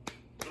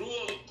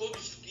 रूह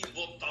कुद्स की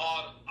वो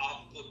तार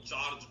आपको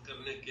चार्ज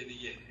करने के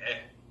लिए है.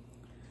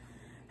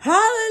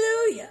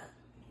 Hallelujah.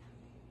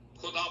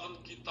 खुदावंद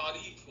की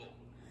तारीफ हो.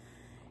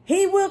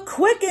 He will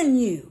quicken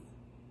you.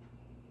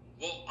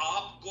 वो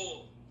आपको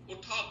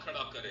उठा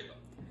खड़ा करेगा.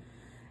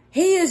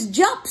 He is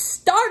jump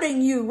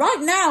starting you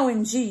right now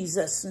in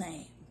Jesus'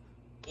 name.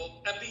 वो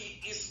अभी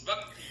इस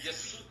वक्त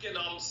यीशु के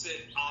नाम से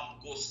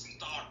आपको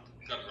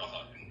स्टार्ट कर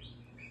रहा है.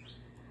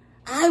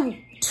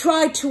 I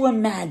try to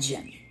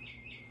imagine.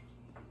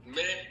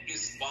 मैं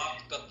इस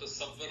बात का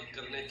तसव्वुर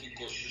करने की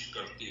कोशिश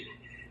करती हूँ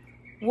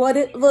What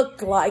it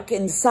looked like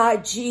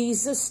inside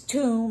Jesus'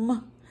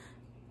 tomb.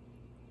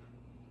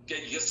 कि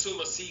यीशु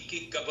मसीह की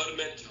कब्र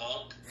में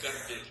झांक कर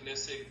देखने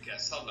से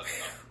कैसा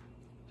लगता है.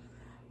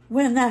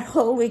 when that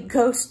Holy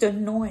Ghost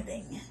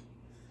anointing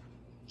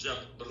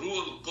जब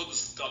रूह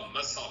कुद्स का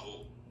मसा हो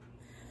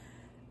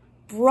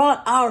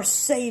brought our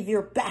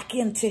Savior back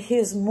into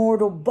his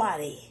mortal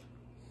body.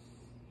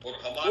 और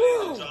हमारे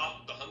निजात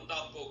दहंदा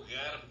को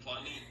गैर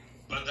फानी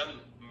बदन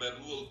में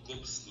रूह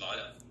कुद्स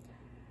लाया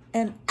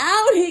And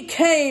out he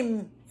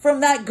came from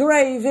that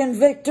grave in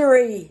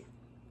victory.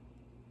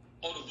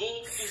 और वो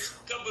उस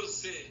कब्र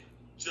से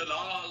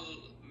जलाल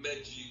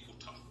में जी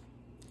उठा.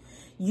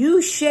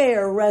 You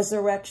share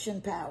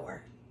resurrection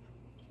power.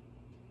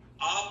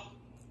 आप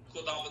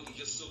खुदावंद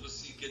यीशु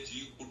मसीह के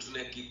जी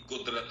उठने की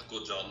कुदरत को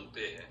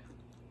जानते हैं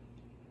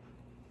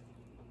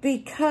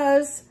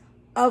Because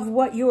of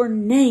what your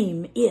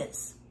name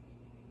is.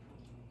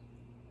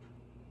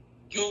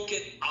 क्योंकि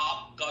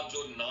आपका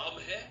जो नाम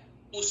है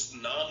उस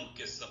नाम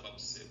के सबब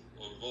से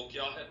और वो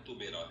क्या है तू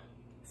मेरा है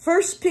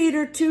 1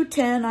 Peter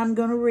 2:10, I'm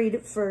going to read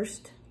it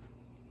first.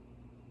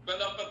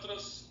 पहला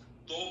पत्रस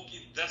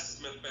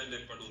 2:10 में पहले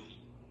पढ़ूंगी.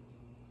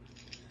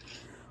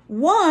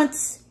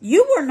 Once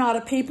you were not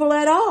a people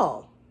at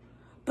all,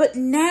 but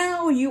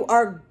now you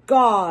are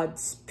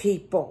God's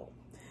people.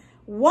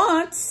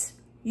 Once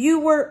you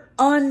were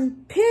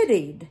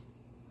unpitied,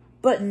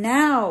 but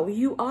now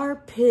you are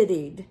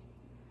pitied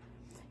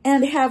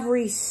and have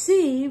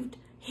received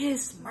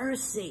his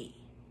mercy.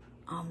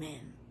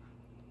 Amen.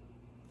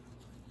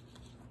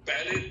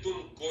 पहले तुम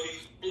कोई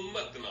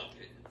उम्मत ना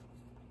थे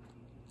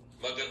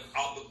मगर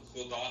अब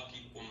खुदा की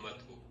उम्मत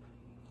हो.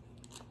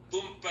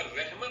 तुम पर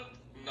रहमत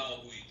ना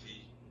हुई थी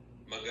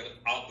मगर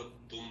अब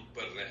तुम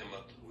पर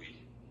रहमत हुई.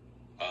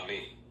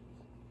 आमीन.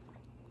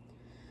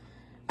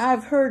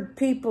 I've heard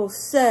people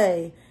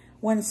say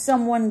when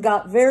someone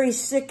got very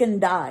sick and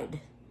died,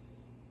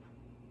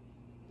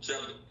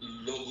 जब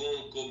लोगों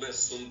को मैं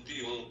सुनती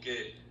हूं कि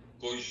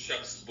कोई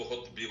शख्स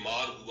बहुत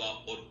बीमार हुआ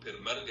और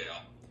फिर मर गया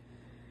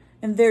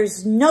and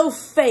there's no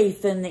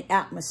faith in the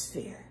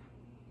atmosphere.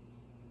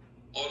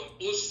 और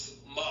उस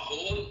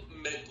माहौल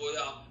में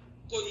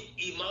कोई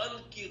ईमान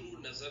की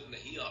रूह नजर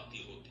नहीं आती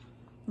होती.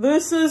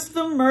 This is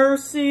the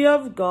mercy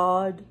of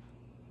God.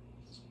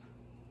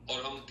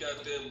 और हम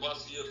कहते हैं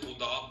बस ये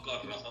खुदा का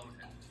रहम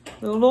है.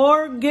 The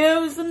Lord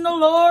gives and the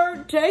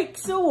Lord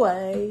takes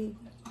away.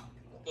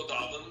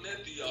 खुदावन ने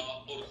दिया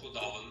और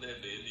खुदावन ने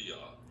ले लिया.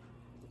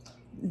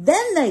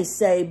 Then they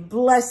say,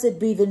 blessed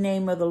be the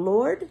name of the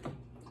Lord.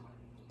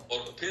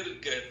 और फिर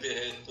कहते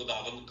हैं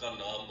खुदावन का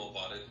नाम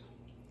मुबारक.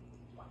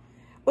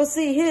 Well,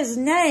 see, his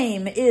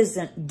name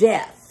isn't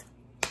death.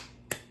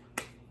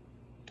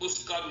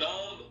 उसका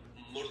नाम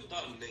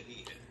मुर्दा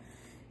नहीं है.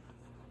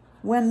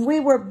 When we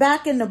were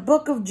back in the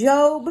book of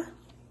Job,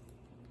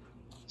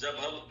 जब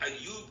हम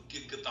अय्यूब की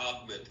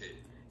किताब में थे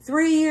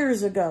 3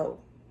 years ago,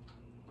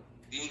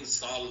 3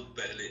 साल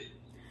पहले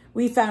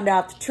we found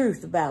out the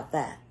truth about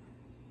that.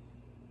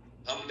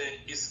 हमने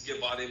इसके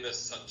बारे में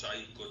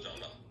सच्चाई को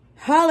जाना.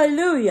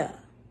 Hallelujah.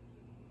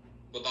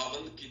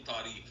 खुदावंद की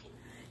तारीफ हो.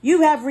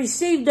 You have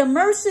received the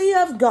mercy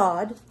of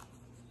God,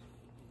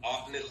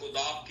 आपने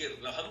खुदा के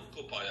रहम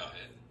को पाया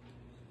है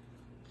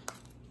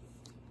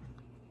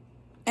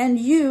and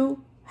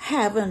you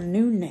have a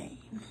new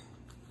name.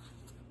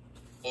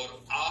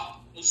 और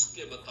आप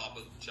उसके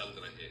मुताबिक चल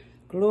रहे हैं.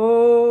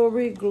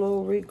 Glory,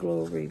 glory,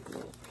 glory,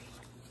 glory.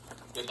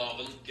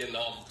 खुदावंद के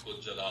नाम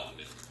को जलाल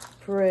में.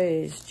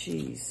 Praise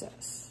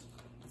Jesus.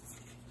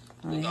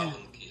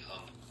 खुदावंद की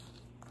हम.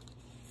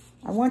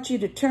 I want you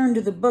to turn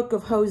to the book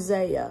of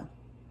Hosea.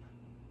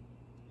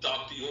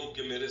 चाहती हूं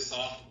कि मेरे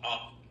साथ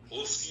आप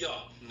होसिया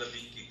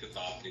नबी की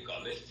किताब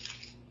निकालें.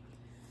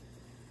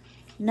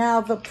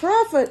 Now the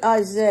prophet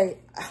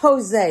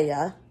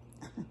Hosea,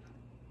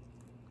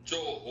 जो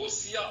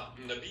होसिया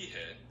नबी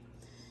है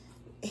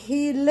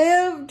he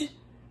lived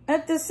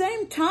at the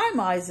same time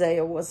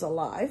Isaiah was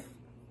alive.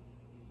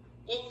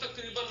 वो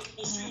तकरीबन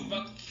उसी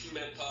वक्त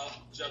में था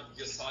जब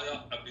यसाया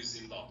अभी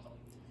जिंदा था.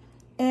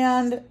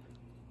 And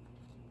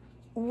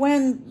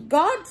when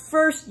God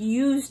first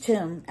used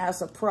him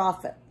as a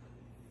prophet,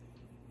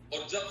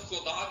 और जब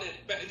खुदा ने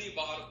पहली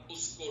बार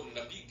उसको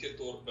नबी के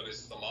तौर पर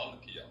इस्तेमाल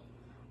किया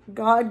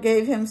God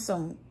gave him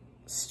some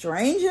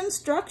strange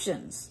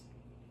instructions.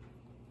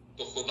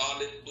 तो खुदा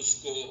ने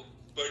उसको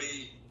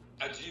बड़ी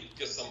अजीब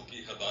किस्म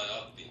की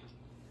हदायत दी.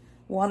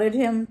 Wanted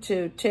him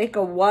to take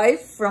a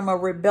wife from a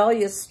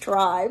rebellious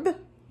tribe,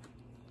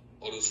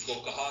 और उसको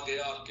कहा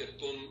गया कि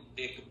तुम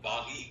एक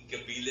बागी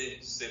कबीले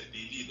से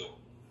बीवी लो.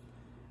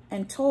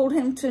 and told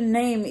him to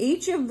name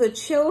each of the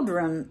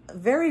children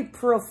very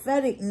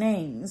prophetic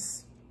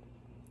names.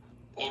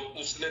 और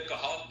उसने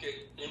कहा कि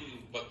उन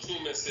बच्चों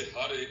में से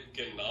हर एक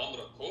के नाम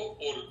रखो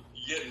और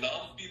ये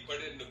नाम भी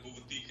बड़े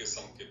नबूवती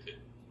किस्म के थे.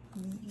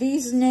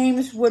 These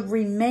names would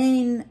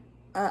remain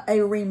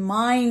a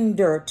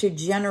reminder to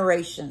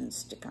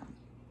generations to come.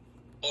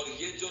 और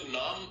ये जो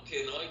नाम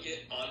थे ना ये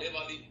आने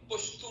वाली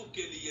पुश्तों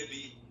के लिए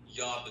भी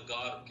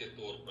यादगार के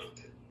तौर पर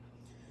थे.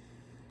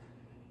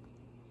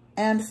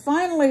 And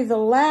finally, the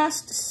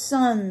last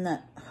son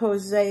that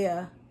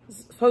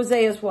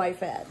Hosea's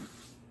wife had.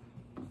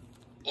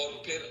 और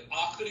फिर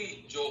आखिरी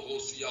जो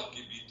होसिया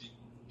की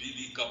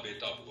बीवी का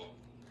बेटा हुआ।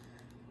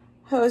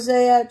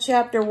 Hosea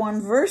chapter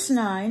 1 verse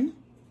 9.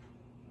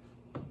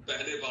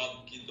 पहले बाब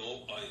की 9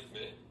 आयत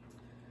में,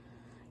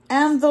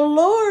 And the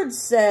Lord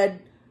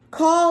said,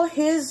 call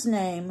his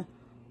name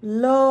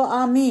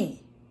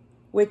Lo-Ami,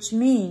 which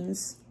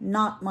means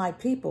not my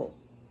people.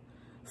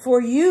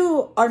 For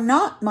you are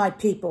not my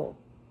people,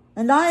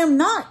 and I am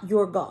not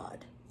your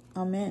God.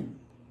 Amen.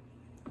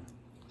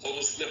 और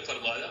उसने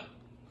फरमाया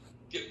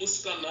कि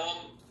उसका नाम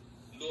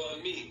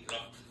लो-अमी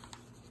रख,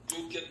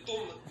 क्योंकि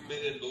तुम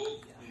मेरे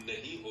लोग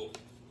नहीं हो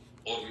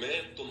और मैं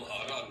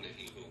तुम्हारा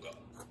नहीं होगा।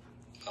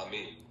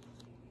 आमीन।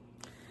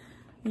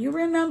 You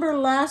remember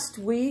last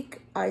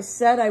week I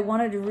said I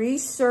wanted to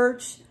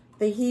research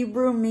the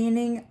Hebrew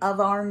meaning of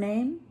our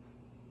name?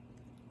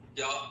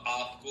 क्या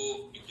आपको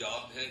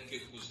याद है कि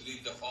गुजरी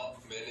दफा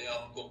मैंने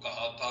आपको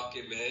कहा था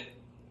कि मैं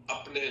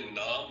अपने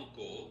नाम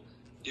को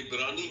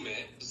इब्रानी में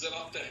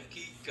जरा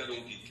तहकीक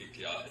करूंगी कि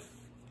क्या है?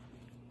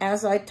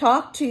 As I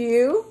talked to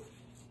you,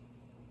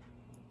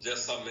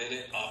 जैसा मैंने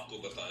आपको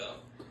बताया,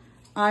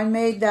 I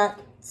made that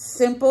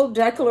simple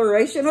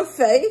declaration of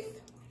faith.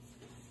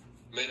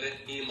 मैंने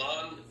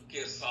ईमान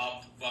के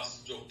साथ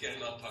बस जो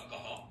कहना था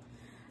कहा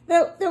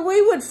That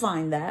we would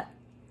find that.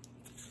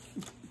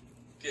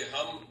 कि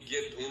हम ये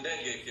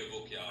ढूंढेंगे कि वो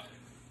क्या है,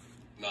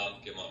 नाम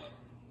के माना।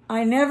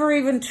 I never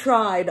even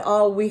tried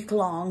all week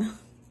long.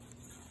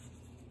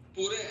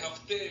 पूरे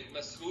हफ्ते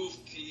मसरूफ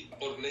थी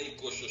और नई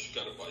कोशिश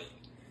कर पाई।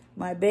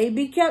 My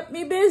baby kept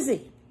me busy.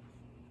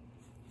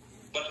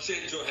 बच्चे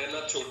जो है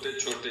ना छोटे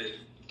छोटे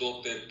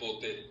दोते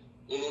पोते,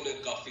 उन्होंने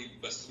काफी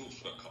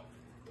मसरूफ रखा।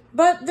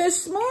 But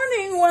this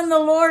morning when the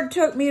Lord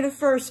took me to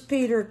 1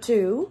 Peter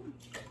 2,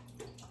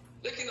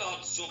 लेकिन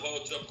आज सुबह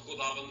जब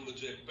खुदावंद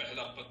मुझे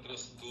पहला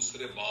पत्रस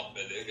दूसरे बाब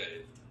में ले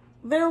गए,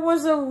 there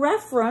was a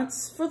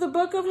reference for the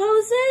book of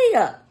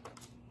Hosea.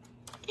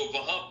 तो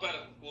वहां पर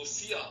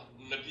होसिया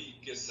नबी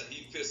के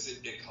सहीफे से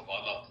एक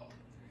हवाला था।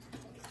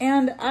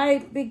 And I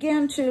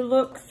began to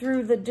look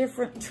through the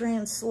different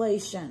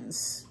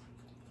translations.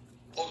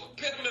 और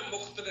फिर मैं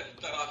मुख्तलिफ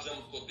तराजम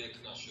को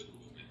देखना शुरू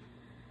हो गया।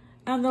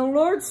 And the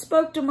Lord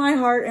spoke to my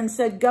heart and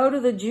said, go to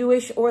the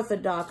Jewish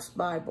Orthodox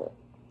Bible.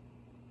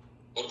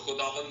 और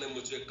खुदावंद ने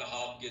मुझे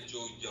कहा कि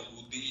जो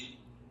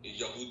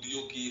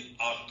यहूदियों की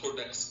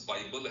ऑर्थोडॉक्स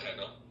बाइबल है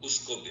ना,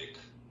 उसको देख।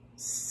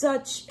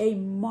 Such a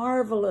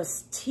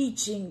marvelous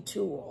teaching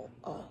tool.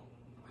 Oh.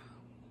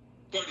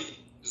 बड़ी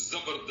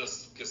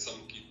जबरदस्त किस्म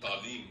की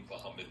तालीम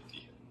वहां मिलती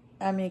है।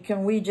 I mean,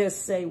 can we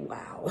just say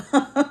wow?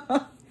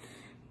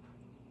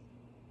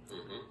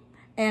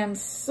 And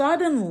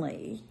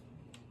suddenly,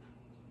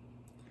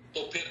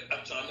 तो फिर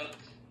अचानक,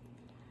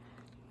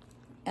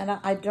 and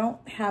I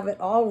don't have it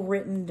all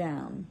written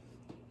down,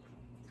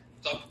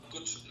 सब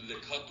कुछ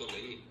लिखा तो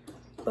नहीं,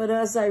 but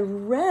as I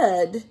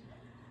read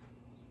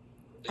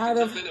लेकिन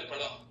जब मैंने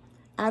पढ़ा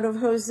out of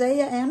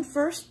Hosea and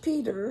 1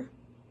 Peter,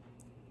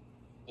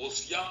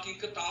 होसिया की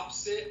किताब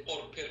से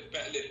और फिर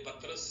पहले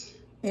पत्रस से,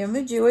 in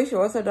the Jewish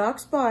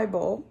Orthodox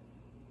Bible,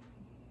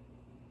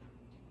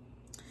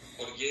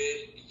 और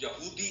ये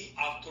यहूदी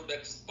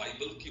ऑर्थोडॉक्स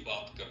बाइबल की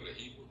बात कर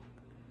रही हूँ।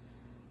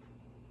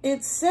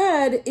 it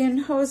said in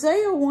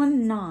Hosea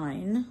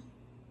 1:9,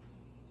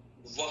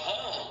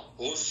 वहां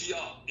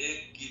होसिया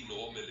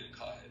 1:9 में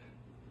लिखा है,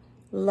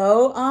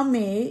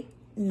 Lo-Ami,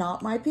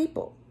 not my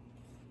people.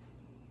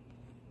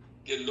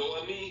 कि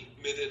लो-अमी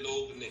मेरे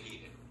लोग नहीं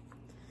है।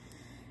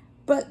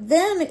 But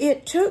then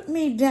it took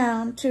me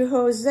down to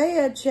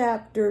Hosea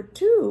chapter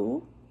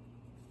 2,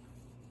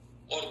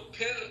 और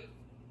फिर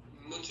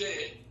मुझे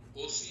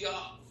होसिया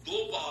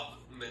 2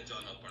 बाब में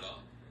जाना पड़ा,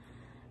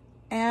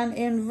 and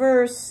in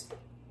verse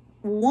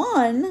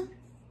 1,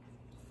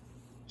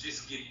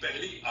 जिसकी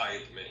पहली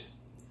आयत में,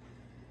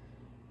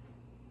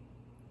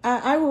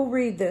 I will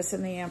read this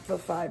in the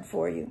Amplified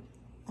for you.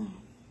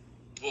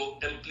 वो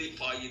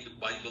एम्प्लीफाइड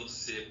बाइबल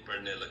से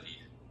पढ़ने लगी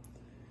है।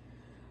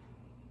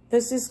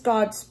 This is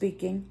God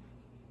speaking.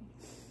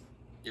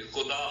 ये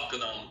खुदा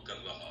कलाम कर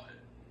रहा है।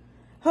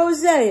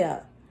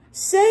 Hosea,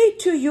 say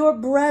to your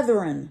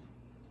brethren,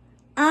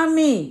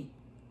 Ami,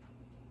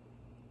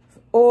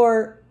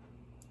 or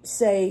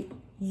say,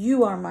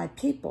 you are my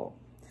people.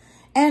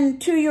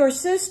 And to your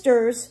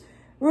sisters,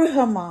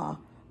 Ruhamah,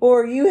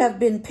 or you have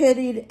been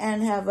pitied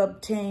and have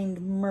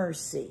obtained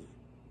mercy.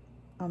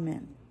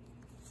 Amen.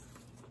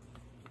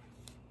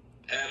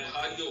 ऐ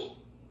भाइयों,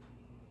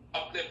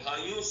 अपने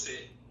भाइयों से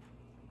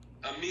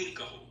अमी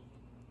कहो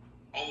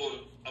और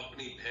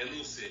अपनी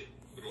बहनों से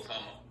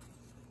Ruhamah.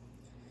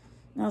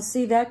 Now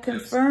see, that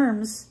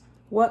confirms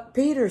what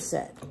Peter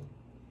said.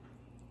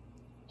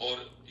 और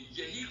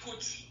यही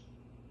कुछ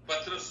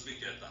पत्रस भी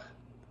कहता है।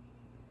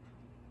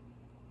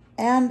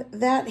 And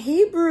that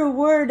Hebrew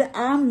word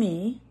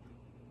Ami,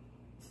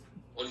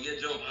 और ये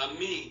जो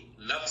अमी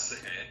लफ्ज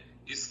है,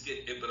 इसके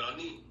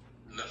इब्रानी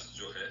लफ्ज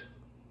जो है,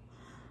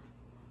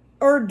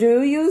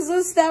 Urdu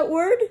uses that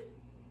word.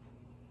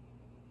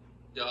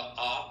 क्या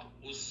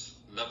आप उस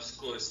लफ्ज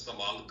को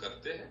इस्तेमाल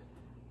करते हैं?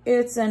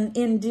 It's an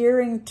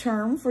endearing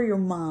term for your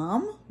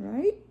mom,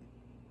 right?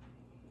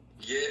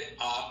 ये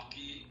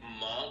आपकी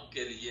माँ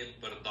के लिए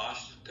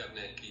बर्दाश्त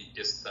करने की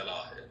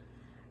इस्तिलाह है.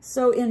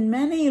 So in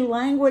many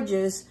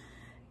languages,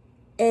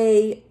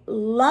 a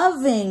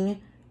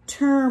loving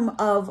term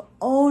of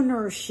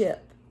ownership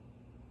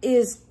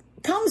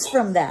comes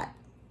from that.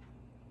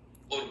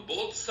 और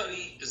बहुत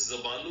सारी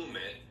ज़बानों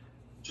में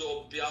जो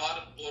प्यार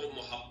और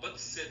मोहब्बत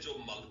से जो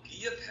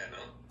मलकियत है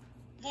ना,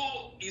 वो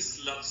इस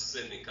लफ्ज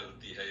से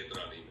निकलती है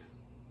इब्रानी में.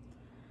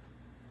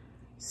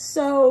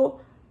 So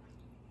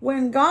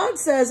when God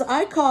says,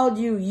 I called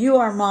you, you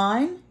are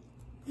mine.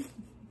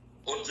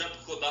 और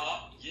जब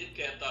खुदा ये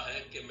कहता है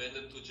कि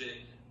मैंने तुझे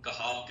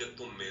कहा कि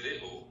तुम मेरे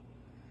हो,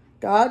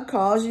 God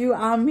calls you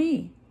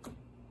Ami.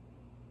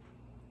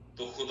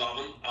 तो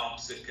खुदावन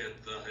आपसे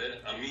कहता है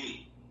अमी.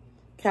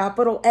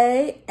 Capital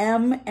A,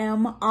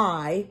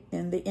 M-M-I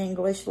in the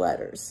English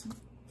letters.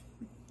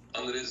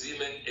 अंग्रेजी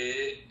में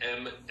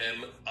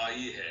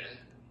AMMI है.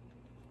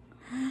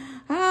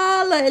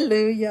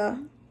 Hallelujah.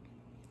 इन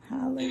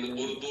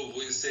Hallelujah. उर्दू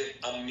वो इसे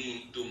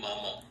अम्मी to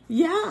mama.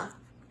 Yeah,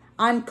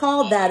 I'm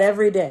called that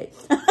every day.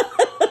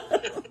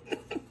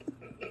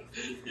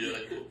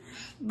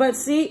 But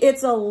see,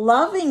 it's a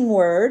loving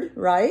word,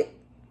 right?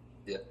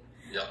 या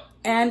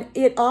And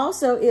it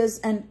also is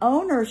an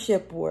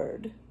ownership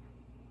word.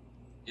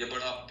 ये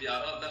बड़ा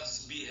प्यारा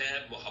लफ्ज भी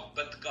है,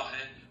 मोहब्बत का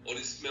है, और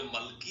इसमें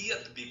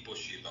मलकियत भी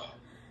पोशीदा है.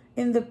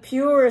 In the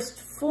purest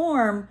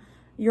form,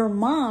 your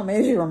mom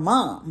is your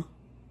mom.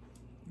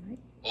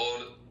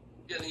 और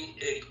यानी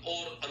एक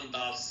और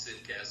अंदाज से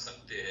कह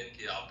सकते हैं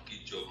कि आपकी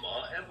जो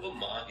माँ है वो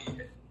माँ ही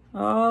है.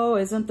 Oh,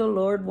 isn't the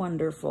Lord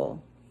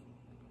wonderful?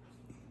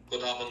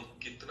 खुदावन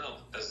कितना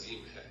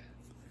अजीम है.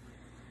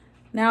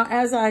 Now,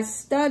 as I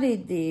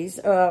studied these,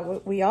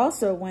 we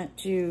also went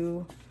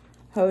to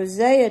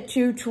Hosea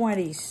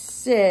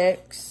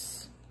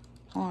 2:26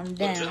 on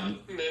तो जब down.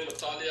 मैं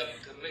मुतालिया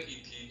कर रही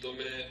थी तो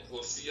मैं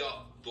होसिया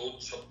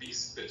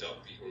 2:26 पे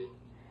जाती हूँ.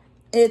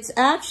 It's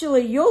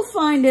actually, you'll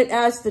find it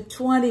as the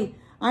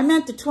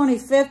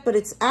 25th, but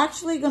it's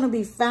actually going to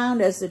be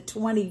found as the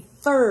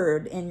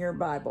 23rd in your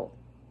Bible.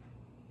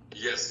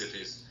 Yes, it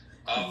is.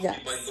 आपकी Yes.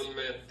 बाइबल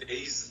में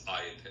 23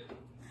 आयत है.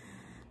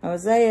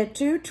 Hosea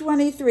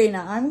 2:23.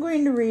 Now, I'm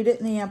going to read it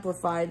in the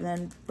Amplified, and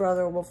then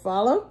Brother will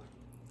follow.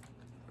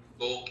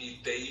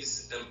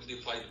 2:23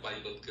 amplified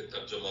Bible के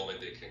तर्जुमा में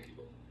देखेंगे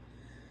वो.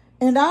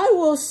 And I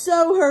will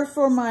sow her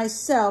for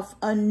myself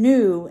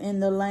anew in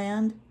the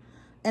land,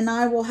 and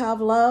I will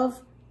have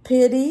love,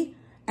 pity,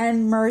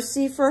 and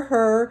mercy for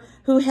her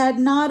who had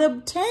not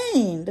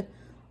obtained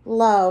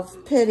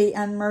love, pity,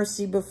 and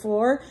mercy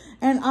before.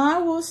 And I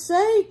will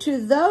say to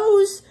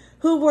those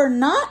who were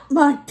not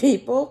my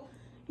people,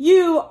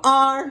 you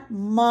are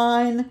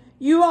mine,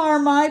 you are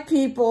my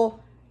people,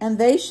 and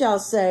they shall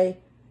say,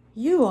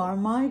 you are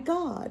my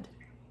God.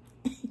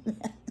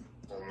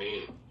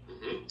 आमीन.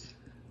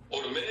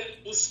 और मैं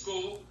उसको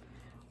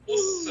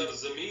उस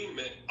सरजमीन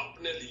में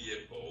अपने लिए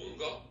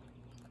बोऊंगा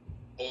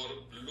और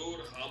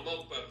लोरहामा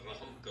पर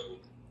रहम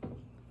करूंगा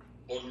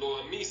और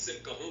लोअमी से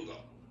कहूंगा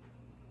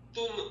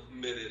तुम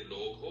मेरे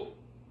लोग हो,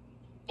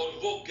 और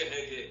वो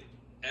कहेंगे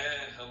ऐ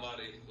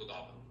हमारे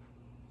खुदावन.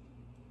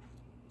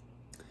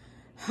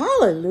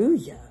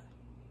 Hallelujah.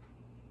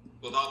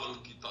 खुदावन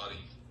की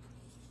तारीफ.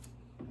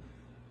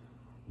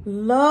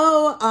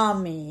 Lo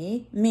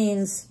Ami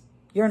means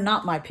you're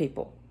not my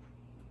people.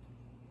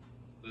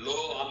 लो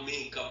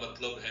अम्मी का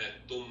मतलब है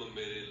तुम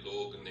मेरे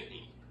लोग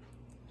नहीं.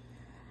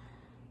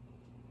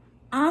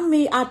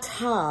 Ami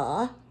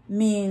Ata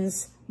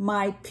means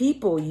my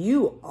people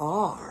you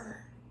are.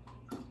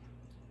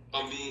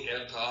 अम्मी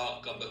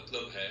ऐथा का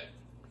मतलब है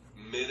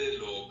मेरे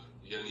लोग,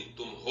 यानी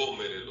तुम हो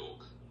मेरे लोग.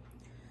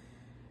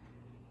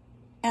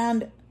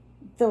 And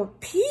the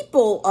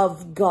people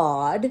of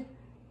God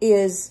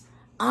is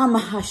Am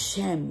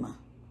Hashem.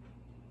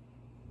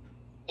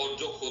 और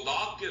जो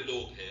खुदा के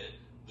लोग हैं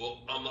वो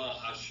अमा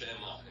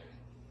हशेमा है.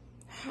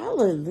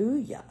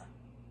 Hallelujah.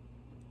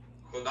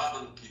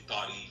 खुदावन की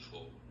तारीफ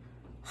हो.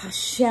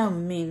 Hashem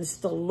means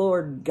the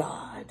Lord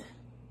God.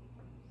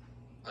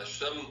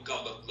 हशम का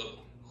मतलब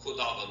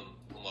खुदावन,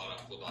 हमारा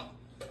खुदा.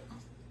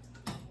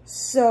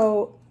 So,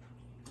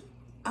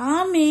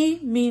 Ami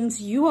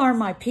means you are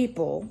my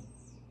people.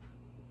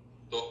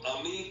 तो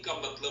अमी का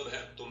मतलब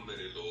है तुम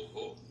मेरे लोग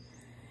हो.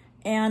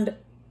 And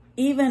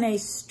even a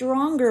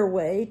stronger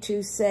way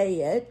to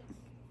say it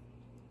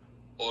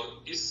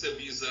और इससे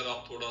भी जरा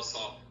थोड़ा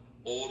सा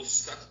और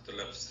सख्त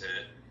लफ्ज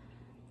है.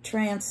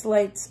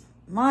 translates,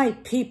 my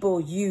people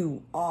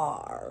you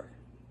are.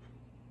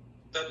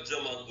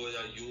 तर्जमा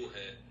गोया यूं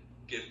है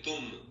कि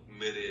तुम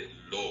मेरे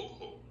लोग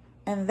हो.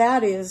 And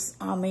that is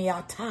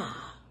Amiyata.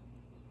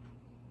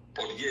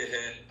 और ये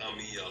है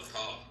अमिया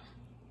था.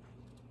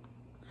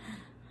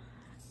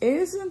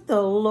 Isn't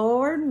the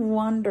Lord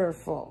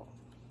wonderful?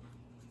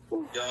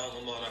 क्या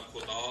हमारा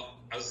खुदा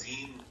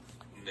अजीम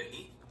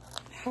नहीं?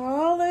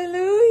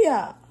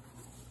 Hallelujah.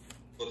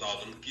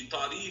 खुदावन की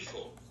तारीफ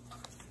हो.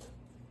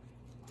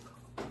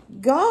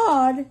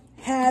 God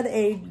had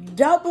a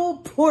double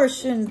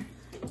portion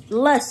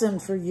lesson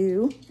for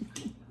you.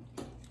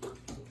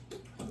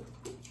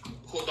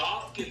 खुदा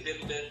के दिल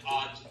में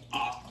आज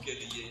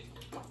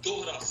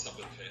दोहरा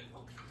सबक है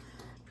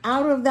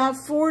out of that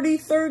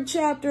 43rd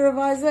chapter of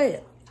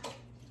Isaiah.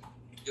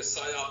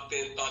 यसाया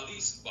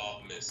 43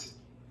 बाब में से.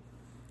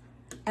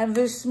 And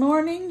this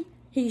morning,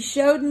 he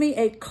showed me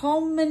a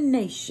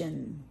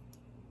culmination.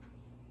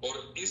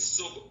 और इस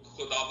सुबह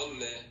खुदावन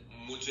ने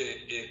मुझे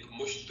एक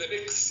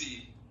मुश्तरक सी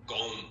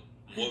कौम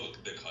मुल्क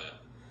दिखाया.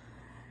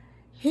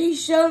 He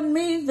showed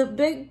me the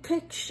big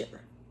picture.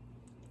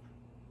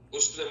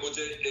 उसने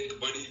मुझे एक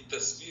बड़ी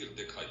तस्वीर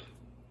दिखाई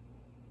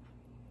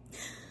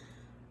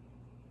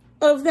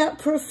Of that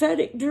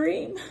prophetic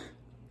dream.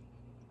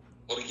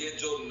 और ये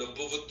जो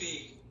नबुवती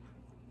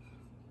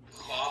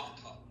ख्वाब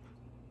था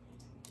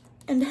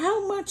And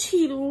how much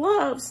he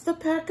loves the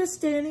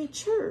Pakistani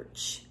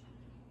church.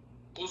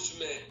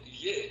 उसमें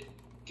ये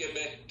कि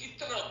मैं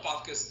कितना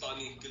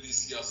पाकिस्तानी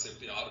कलीसिया से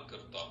प्यार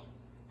करता हूँ.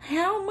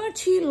 How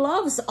much he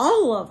loves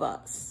all of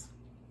us.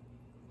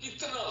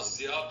 कितना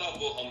ज्यादा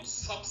वो हम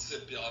सब से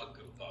प्यार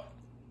करता है.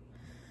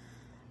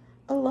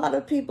 A lot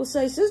of people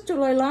say, Sister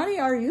Leilani,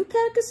 are you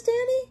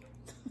Pakistani?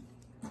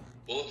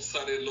 बहुत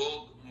सारे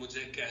लोग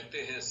मुझे कहते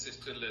हैं,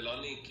 सिस्टर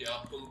लेलानी, क्या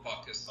तुम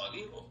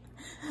पाकिस्तानी हो?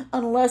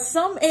 Unless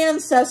some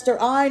ancestor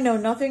I know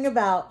nothing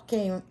about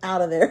came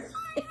out of there.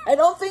 I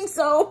don't think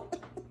so.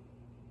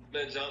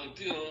 मैं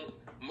जानती हूँ,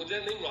 मुझे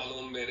नहीं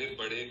मालूम मेरे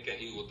बड़े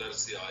कहीं उधर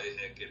से आए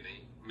हैं कि नहीं,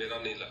 मेरा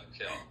नहीं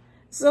लगता.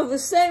 So the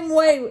same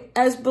way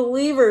as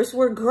believers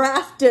were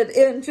grafted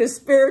into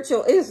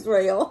spiritual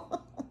Israel.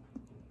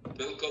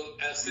 बिल्कुल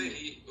ऐसे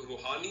ही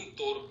रूहानी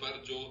तौर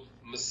पर जो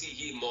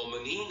मसीही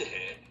मोमिनीन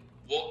हैं,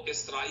 वो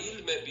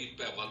इस्राएल में भी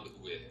पैबंद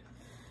हुए हैं.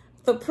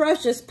 The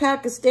precious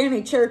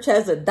Pakistani church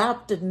has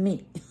adopted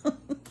me.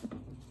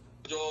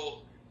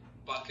 जो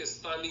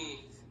पाकिस्तानी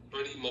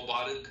बड़ी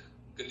मुबारक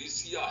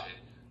कलीसिया है,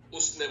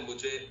 उसने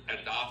मुझे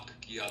अडॉप्ट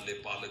किया,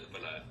 लेपालक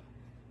बनाया.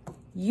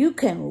 You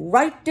can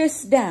write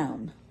this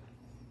down.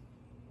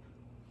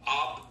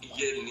 आप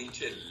ये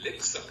नीचे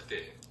लिख सकते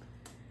हैं.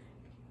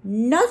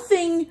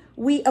 Nothing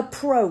we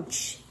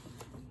approach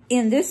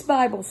in this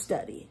Bible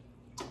study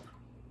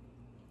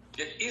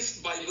कि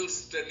इस बाइबल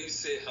स्टडी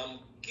से हम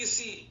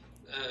किसी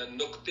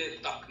नुक्ते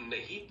तक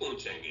नहीं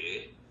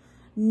पहुंचेंगे.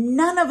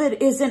 none of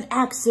it is an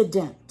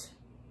accident.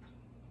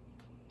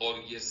 और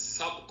ये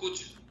सब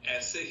कुछ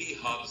ऐसे ही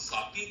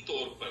हादसाती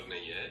तौर पर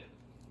नहीं है.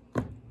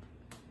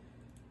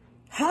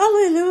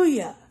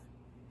 Hallelujah.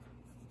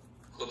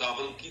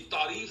 खुदावन की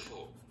तारीफ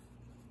हो.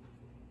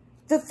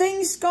 The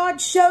things God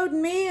showed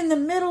me in the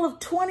middle of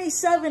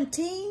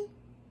 2017,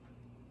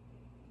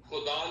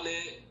 खुदा ने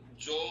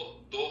जो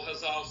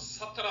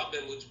 2017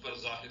 में मुझ पर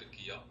जाहिर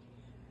किया,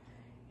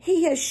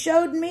 He has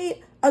showed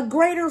me a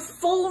greater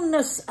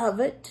fullness of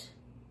it.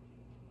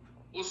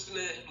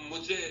 उसने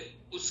मुझे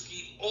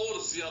उसकी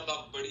और ज्यादा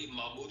बड़ी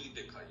मामूली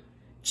दिखाई,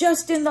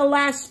 Just in the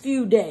last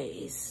few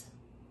days.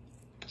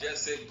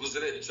 जैसे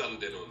गुजरे चंद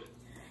दिनों में.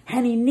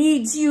 And He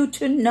needs you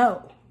to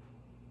know.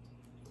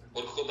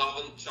 और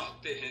खुदावन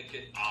चाहते हैं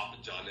कि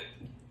आप जाने.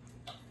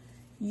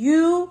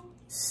 You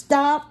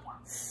stop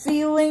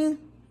feeling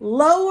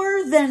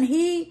lower than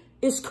He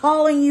is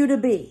calling you to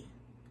be.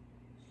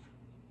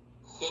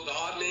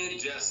 खुदा ने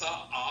जैसा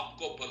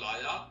आपको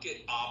बुलाया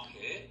कि आप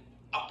हैं,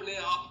 अपने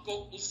आप को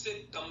उससे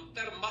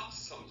कमतर मत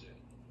समझें.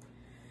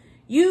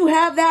 You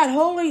have that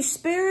Holy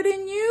Spirit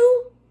in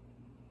you.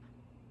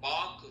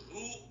 पाक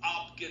रूह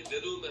आपके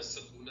दिलों में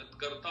सकूनत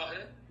करता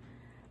है.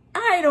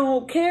 I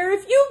don't care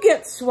if you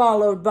get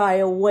swallowed by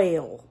a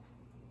whale.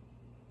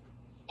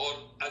 और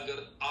अगर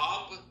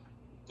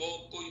आपको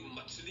कोई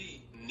मछली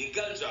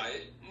निगल जाए,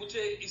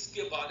 मुझे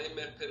इसके बारे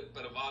में फिर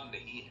परवाह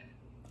नहीं है.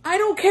 I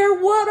don't care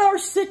what our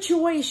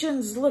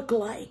situations look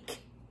like.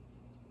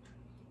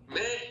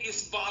 मैं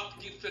इस बात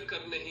की फिक्र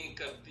नहीं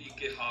करती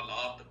कि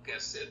हालात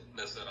कैसे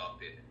नजर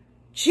आते हैं.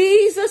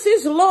 Jesus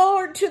is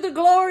Lord to the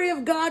glory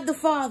of God the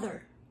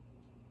Father.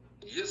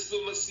 यीशु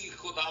मसीह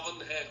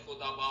खुदावंद है,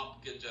 खुदा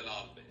बाप के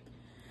जलाल में.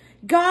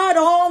 God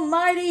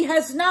Almighty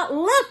has not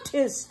left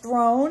His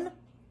throne.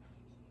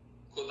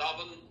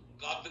 खुदावंद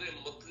कादरे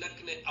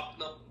मुतलक ने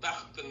अपना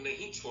तख्त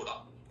नहीं छोड़ा.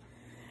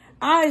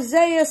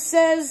 Isaiah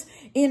says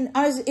in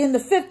the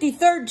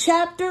 53rd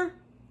chapter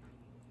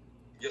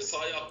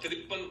यसाया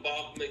 53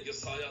 बाब में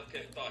यसाया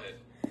कहता है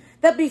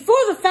that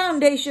before the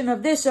foundation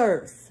of this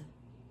earth,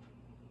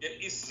 कि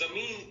इस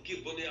जमीन की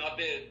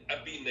बुनियादें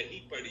अभी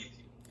नहीं पड़ी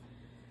थी.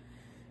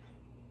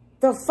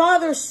 the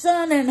Father,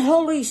 Son, and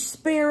Holy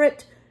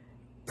Spirit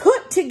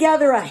put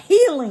together a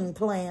healing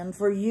plan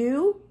for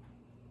you.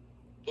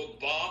 तो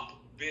बाप,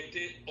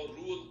 बेटे और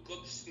रूह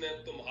कुद्स ने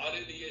तुम्हारे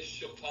लिए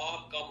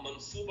शिफा का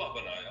मंसूबा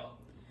बनाया.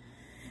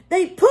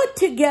 They put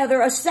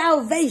together a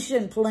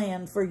salvation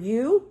plan for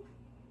you.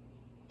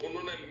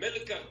 उन्होंने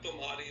मिलकर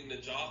तुम्हारी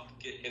निजात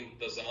के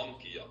इंतजाम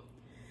किया.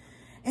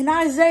 And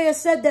Isaiah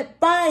said that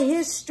by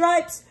His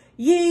stripes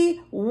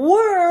ye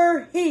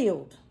were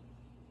healed.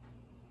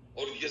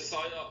 और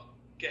यसाया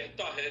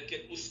कहता है कि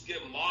उसके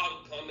मार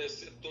खाने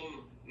से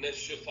तुमने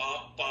शिफा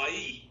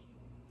पाई.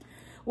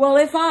 Well,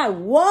 if I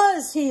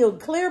was healed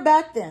clear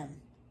back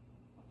then,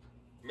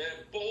 मैं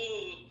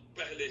बहुत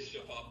पहले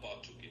शिफा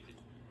पा चुकी थी.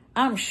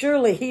 I'm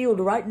surely healed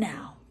right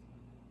now.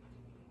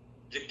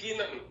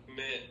 यकीनन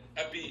मैं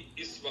अभी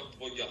इस वक्त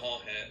वो यहाँ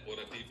है और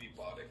अभी भी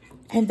पा रही हूँ.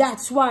 And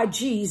that's why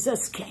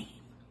Jesus came.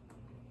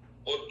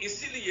 और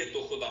इसीलिए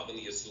तो खुदावन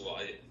यीशु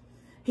आए.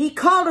 He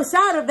called us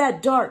out of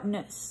that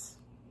darkness.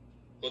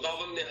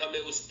 खुदावन ने हमें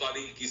उस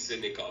तारीकी से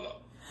निकाला.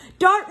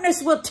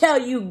 Darkness will tell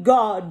you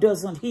God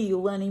doesn't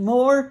heal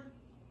anymore.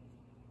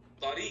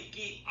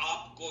 तारीकी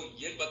आपको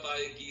ये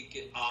बताएगी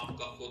कि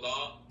आपका खुदा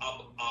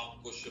अब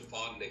आपको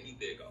शिफा नहीं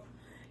देगा.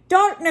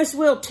 Darkness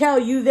will tell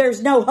you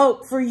there's no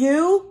hope for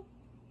you.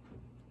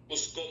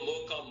 उसको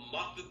मौका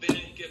मत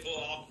दें कि वो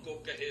आपको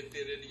कहे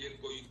तेरे लिए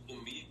कोई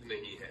उम्मीद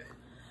नहीं है.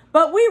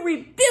 But we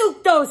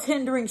rebuke those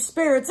hindering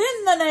spirits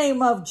in the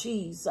name of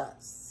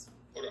Jesus.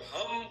 और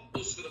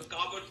हम उस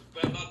रुकावट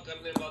पैदा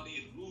करने वाली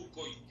रूह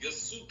को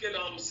यीशु के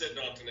नाम से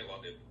डांटने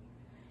वाले हैं.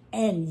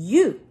 And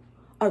you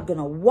are going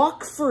to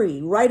walk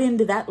free right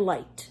into that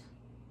light.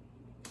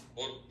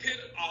 और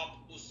फिर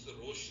आप उस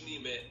रोशनी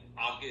में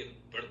आगे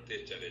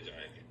बढ़ते चले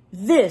जाएंगे.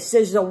 This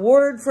is a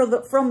word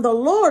from the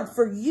Lord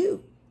for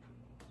you.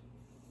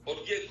 और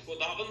ये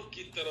खुदावन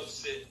की तरफ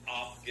से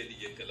आपके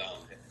लिए कलाम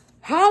है.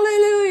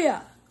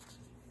 Hallelujah.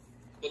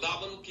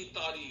 खुदावन की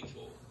तारीफ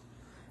हो.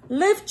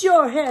 Lift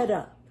your head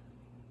up.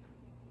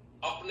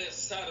 अपने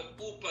सर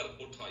ऊपर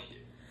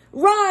उठाइए.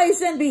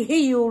 Rise and be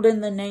healed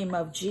in the name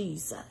of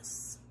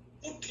Jesus.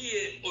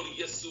 उठिए और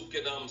यीशु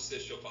के नाम से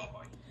शिफा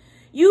पाइए.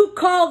 You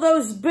call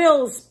those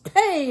bills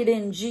paid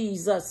in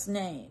Jesus'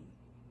 name.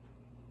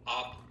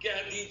 आप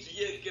कह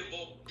दीजिए कि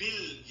वो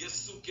बिल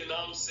यीशु के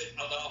नाम से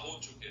अदा हो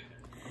चुके हैं.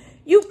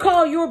 You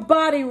call your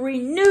body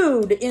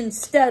renewed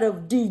instead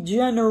of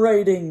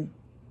degenerating.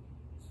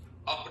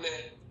 अपने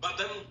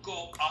बदन को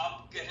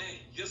आप कहें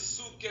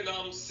यीशु के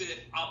नाम से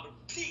अब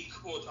ठीक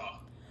हो जा.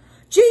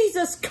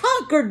 Jesus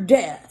conquered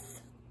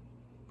death.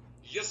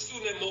 यीशु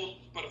ने मौत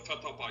पर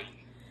फतह पाई.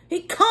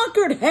 He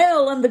conquered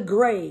hell and the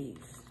grave.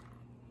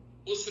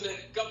 उसने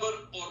कब्र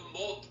और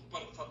मौत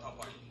पर फतह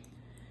पाई.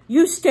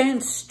 You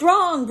stand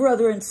strong,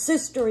 brother and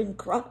sister in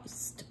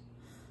Christ.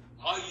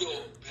 भाइयों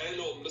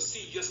बहनों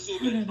मसीह यीशु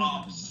में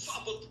आप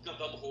साबित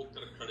कदम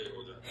होकर खड़े हो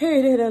जाएं.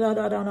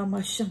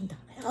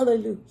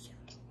 Hallelujah.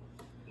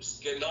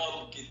 उसके नाम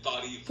की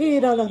तारीफ.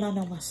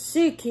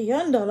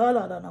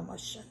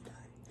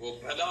 वो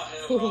भला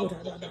है और आपको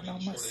कभी छोड़ेगा.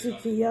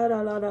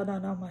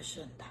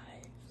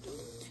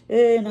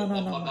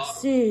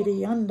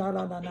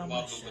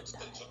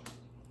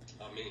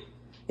 आमीन.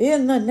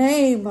 In the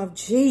name of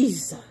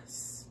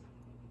Jesus.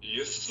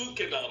 यीशु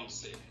के नाम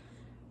से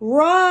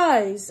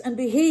Rise and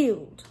be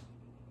healed.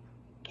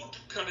 उठ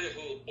खड़े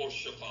हो और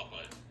शिफा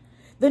पाएं.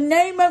 The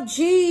name of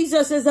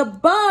Jesus is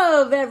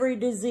above every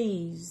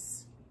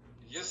disease.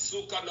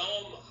 यीशु का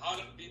नाम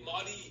हर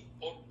बीमारी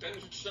और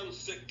टेंशन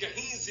से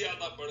कहीं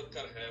ज्यादा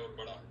बढ़कर है और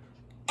बड़ा है.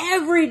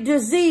 Every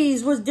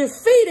disease was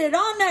defeated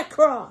on that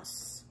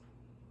cross.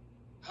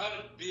 हर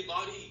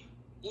बीमारी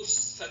उस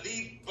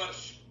सलीब पर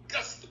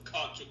शिकस्त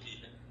खा चुकी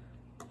है.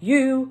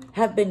 You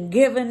have been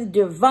given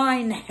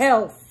divine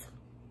health.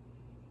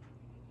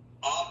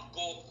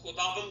 आपको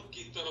खुदावन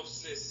की तरफ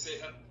से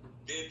सेहत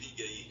दे दी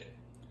गई है.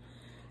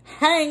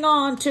 Hang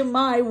on to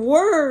my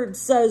word,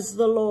 says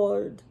the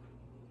Lord.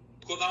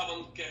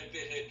 खुदावन कहते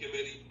हैं कि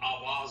मेरी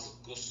आवाज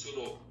को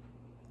सुनो.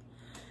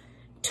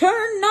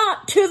 Turn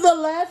not to the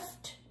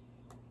left.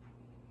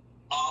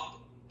 आप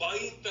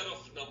बाईं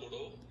तरफ न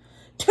मुड़ो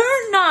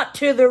Turn not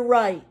to the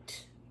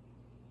right.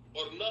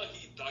 और न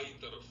ही दाईं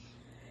तरफ.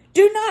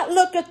 Do not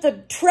look at the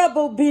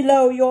trouble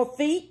below your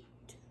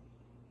feet.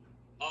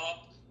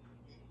 आप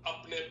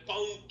अपने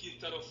पांव की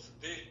तरफ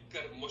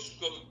देखकर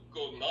मुश्किल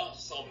को ना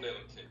सामने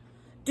रखें.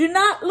 Do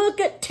not look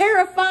at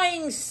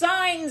terrifying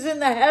signs in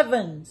the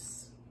heavens.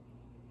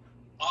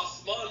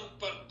 आसमान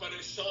पर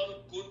परेशान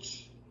कुछ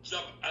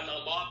जब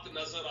अलामत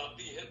नजर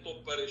आती है तो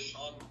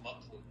परेशान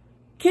मत हो.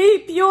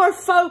 Keep your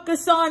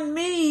focus on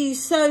me,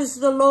 says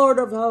the Lord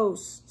of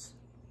hosts.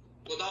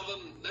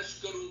 खुदावन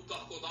लश्करों का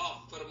खुदा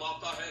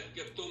फरमाता है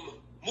कि तुम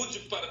मुझ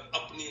पर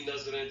अपनी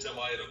नजरें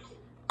जमाए रखो.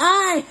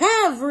 I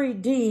have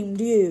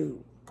redeemed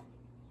you.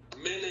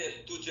 मैंने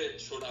तुझे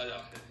छुड़ाया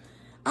है.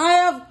 I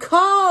have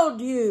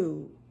called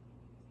you.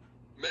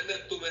 मैंने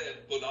तुम्हें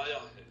बुलाया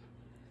है.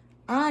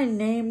 I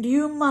named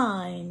you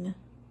mine.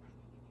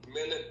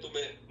 मैंने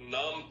तुम्हें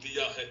नाम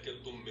दिया है कि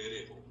तुम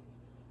मेरे हो.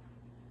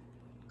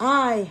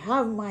 I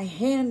have my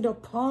hand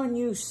upon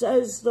you,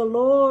 says the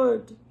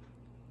Lord.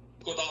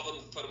 खुदावन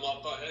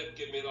फरमाता है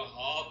कि मेरा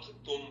हाथ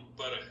तुम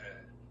पर है.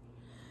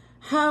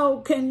 How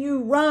can you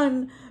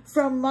run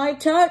from my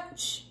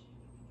touch?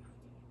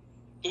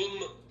 तुम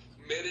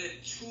मेरे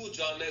छू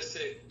जाने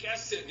से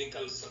कैसे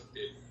निकल सकते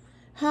हो?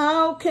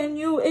 How can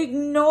you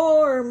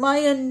ignore my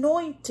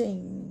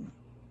anointing?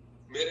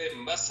 मेरे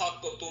मसा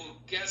को तुम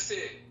कैसे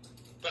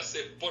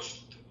पैसे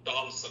पुष्ट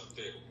डाल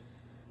सकते हो?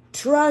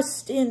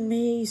 Trust in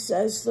me,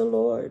 says the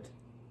Lord.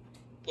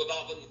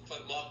 खुदावन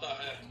फरमाता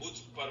है मुझ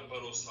पर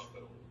भरोसा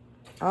करो.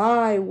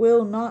 I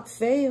will not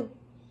fail.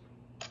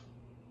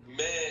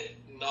 मैं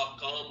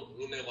नाकाम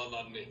होने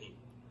वाला नहीं.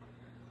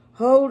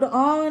 Hold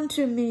on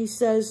to me,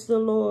 says the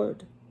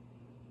Lord.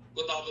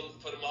 खुदावन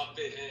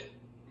फरमाते हैं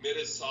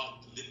मेरे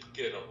साथ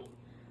लिपके रहो.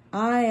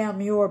 I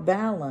am your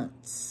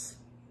balance.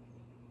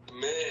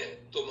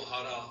 मैं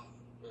तुम्हारा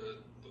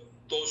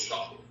तोशा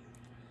हूँ.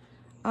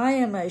 I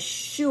am a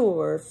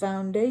sure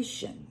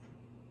foundation.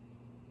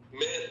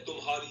 मैं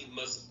तुम्हारी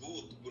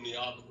मजबूत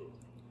बुनियाद हूँ.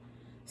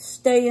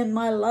 Stay in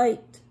my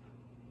light.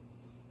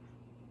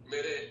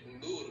 मेरे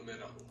नूर में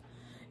रहो.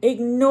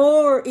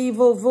 Ignore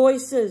evil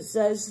voices,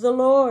 says the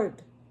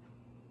Lord.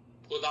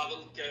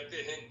 खुदावन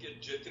कहते हैं कि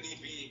जितनी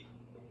भी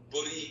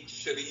बुरी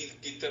शरीर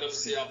की तरफ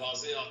से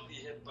आवाजें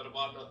आती हैं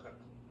परवाह न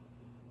करना.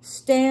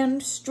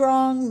 Stand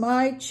strong,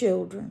 my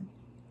children.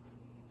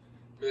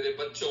 मेरे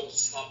बच्चों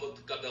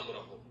साबित कदम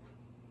रहो.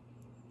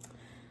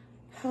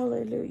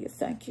 Hallelujah.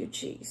 Thank you,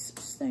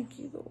 Jesus. Thank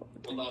you, Lord.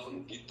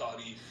 खुदावन की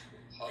तारीफ.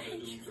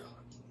 Hallelujah.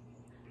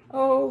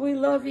 Oh, we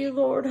love you,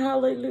 Lord.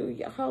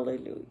 Hallelujah.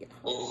 Hallelujah.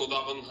 और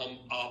खुदावन हम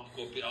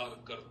आपको प्यार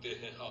करते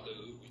हैं.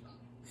 Hallelujah.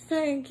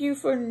 Thank you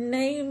for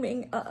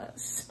naming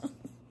us.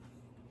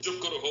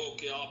 शुक्र हो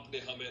कि आपने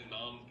हमें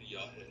नाम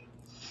दिया है.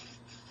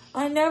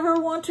 I never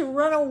want to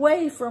run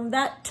away from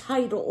that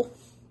title.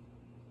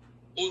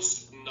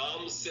 उस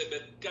नाम से मैं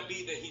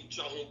कभी नहीं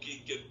चाहूंगी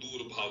कि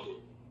दूर भागूं.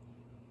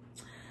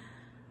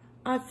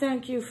 I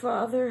thank you,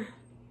 Father,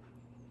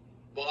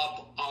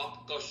 बाप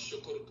आपका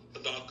शुक्र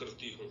अदा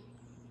करती हूँ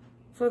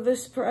for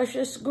this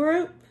precious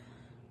group.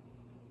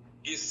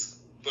 इस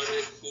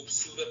बड़े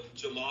खूबसूरत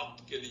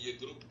जमात के लिए,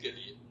 ग्रुप के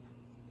लिए.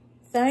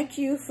 Thank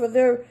you for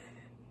their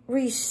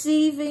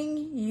receiving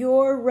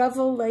your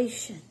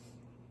revelation.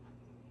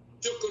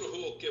 शुक्र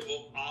हो कि वो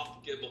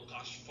आपके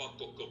मुकाशफा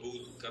को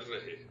कबूल कर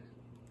रहे हैं.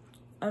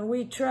 And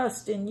we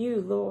trust in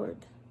you,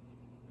 Lord.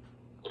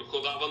 और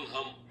खुदावन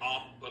हम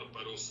आप पर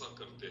भरोसा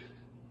करते हैं.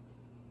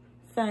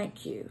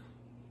 Thank you.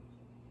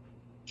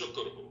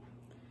 शुक्र हो.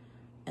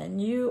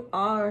 And you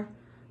are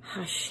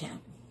Hashem.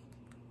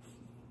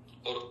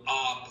 और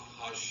आप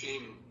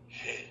हाशिम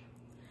हैं.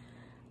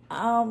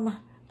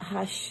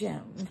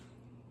 Hashem.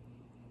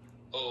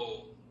 ओ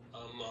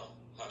अम्मा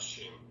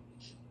Hashim.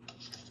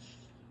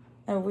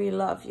 And we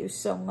love you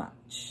so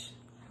much.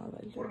 और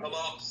Hallelujah. हम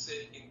आपसे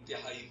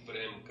इंतहाई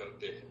प्रेम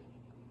करते हैं.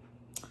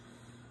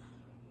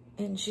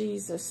 In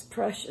Jesus'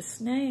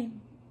 precious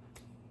name.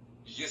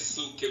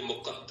 यीशु के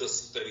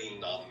मुकद्दस तरीन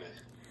नाम में.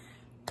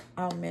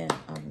 Amen.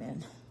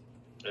 Amen.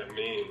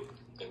 आमीन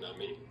and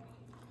आमीन.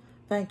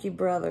 Thank you,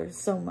 brother,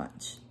 so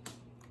much.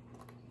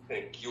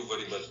 Thank you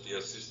very much,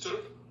 dear sister.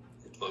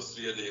 It was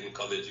really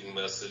encouraging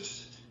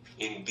message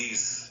in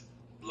these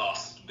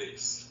last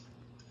days.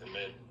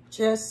 Amen.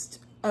 Just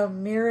a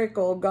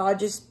miracle. God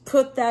just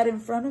put that in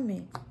front of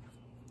me.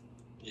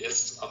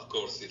 Yes, of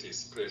course it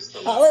is. Praise the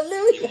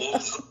Hallelujah.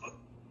 Lord.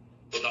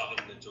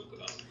 खुदावन ने जो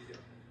कलाम दिया.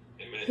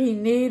 Amen. He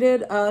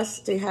needed us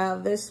to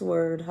have this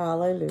word.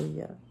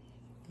 Hallelujah.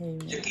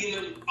 Amen.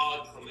 यकीनन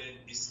आज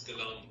हमें इस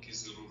कलाम की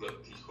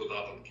जरूरत थी.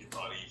 खुदावन की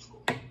तारीफ हो.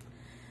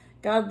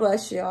 God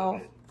bless you all.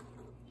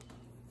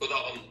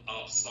 खुदावन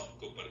आप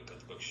सबको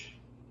बरकत बख्शे.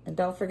 And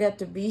don't forget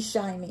to be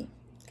shiny.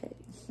 Okay.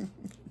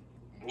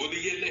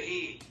 भूलिए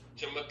नहीं,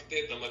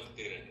 चमकते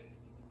दमकते रहें.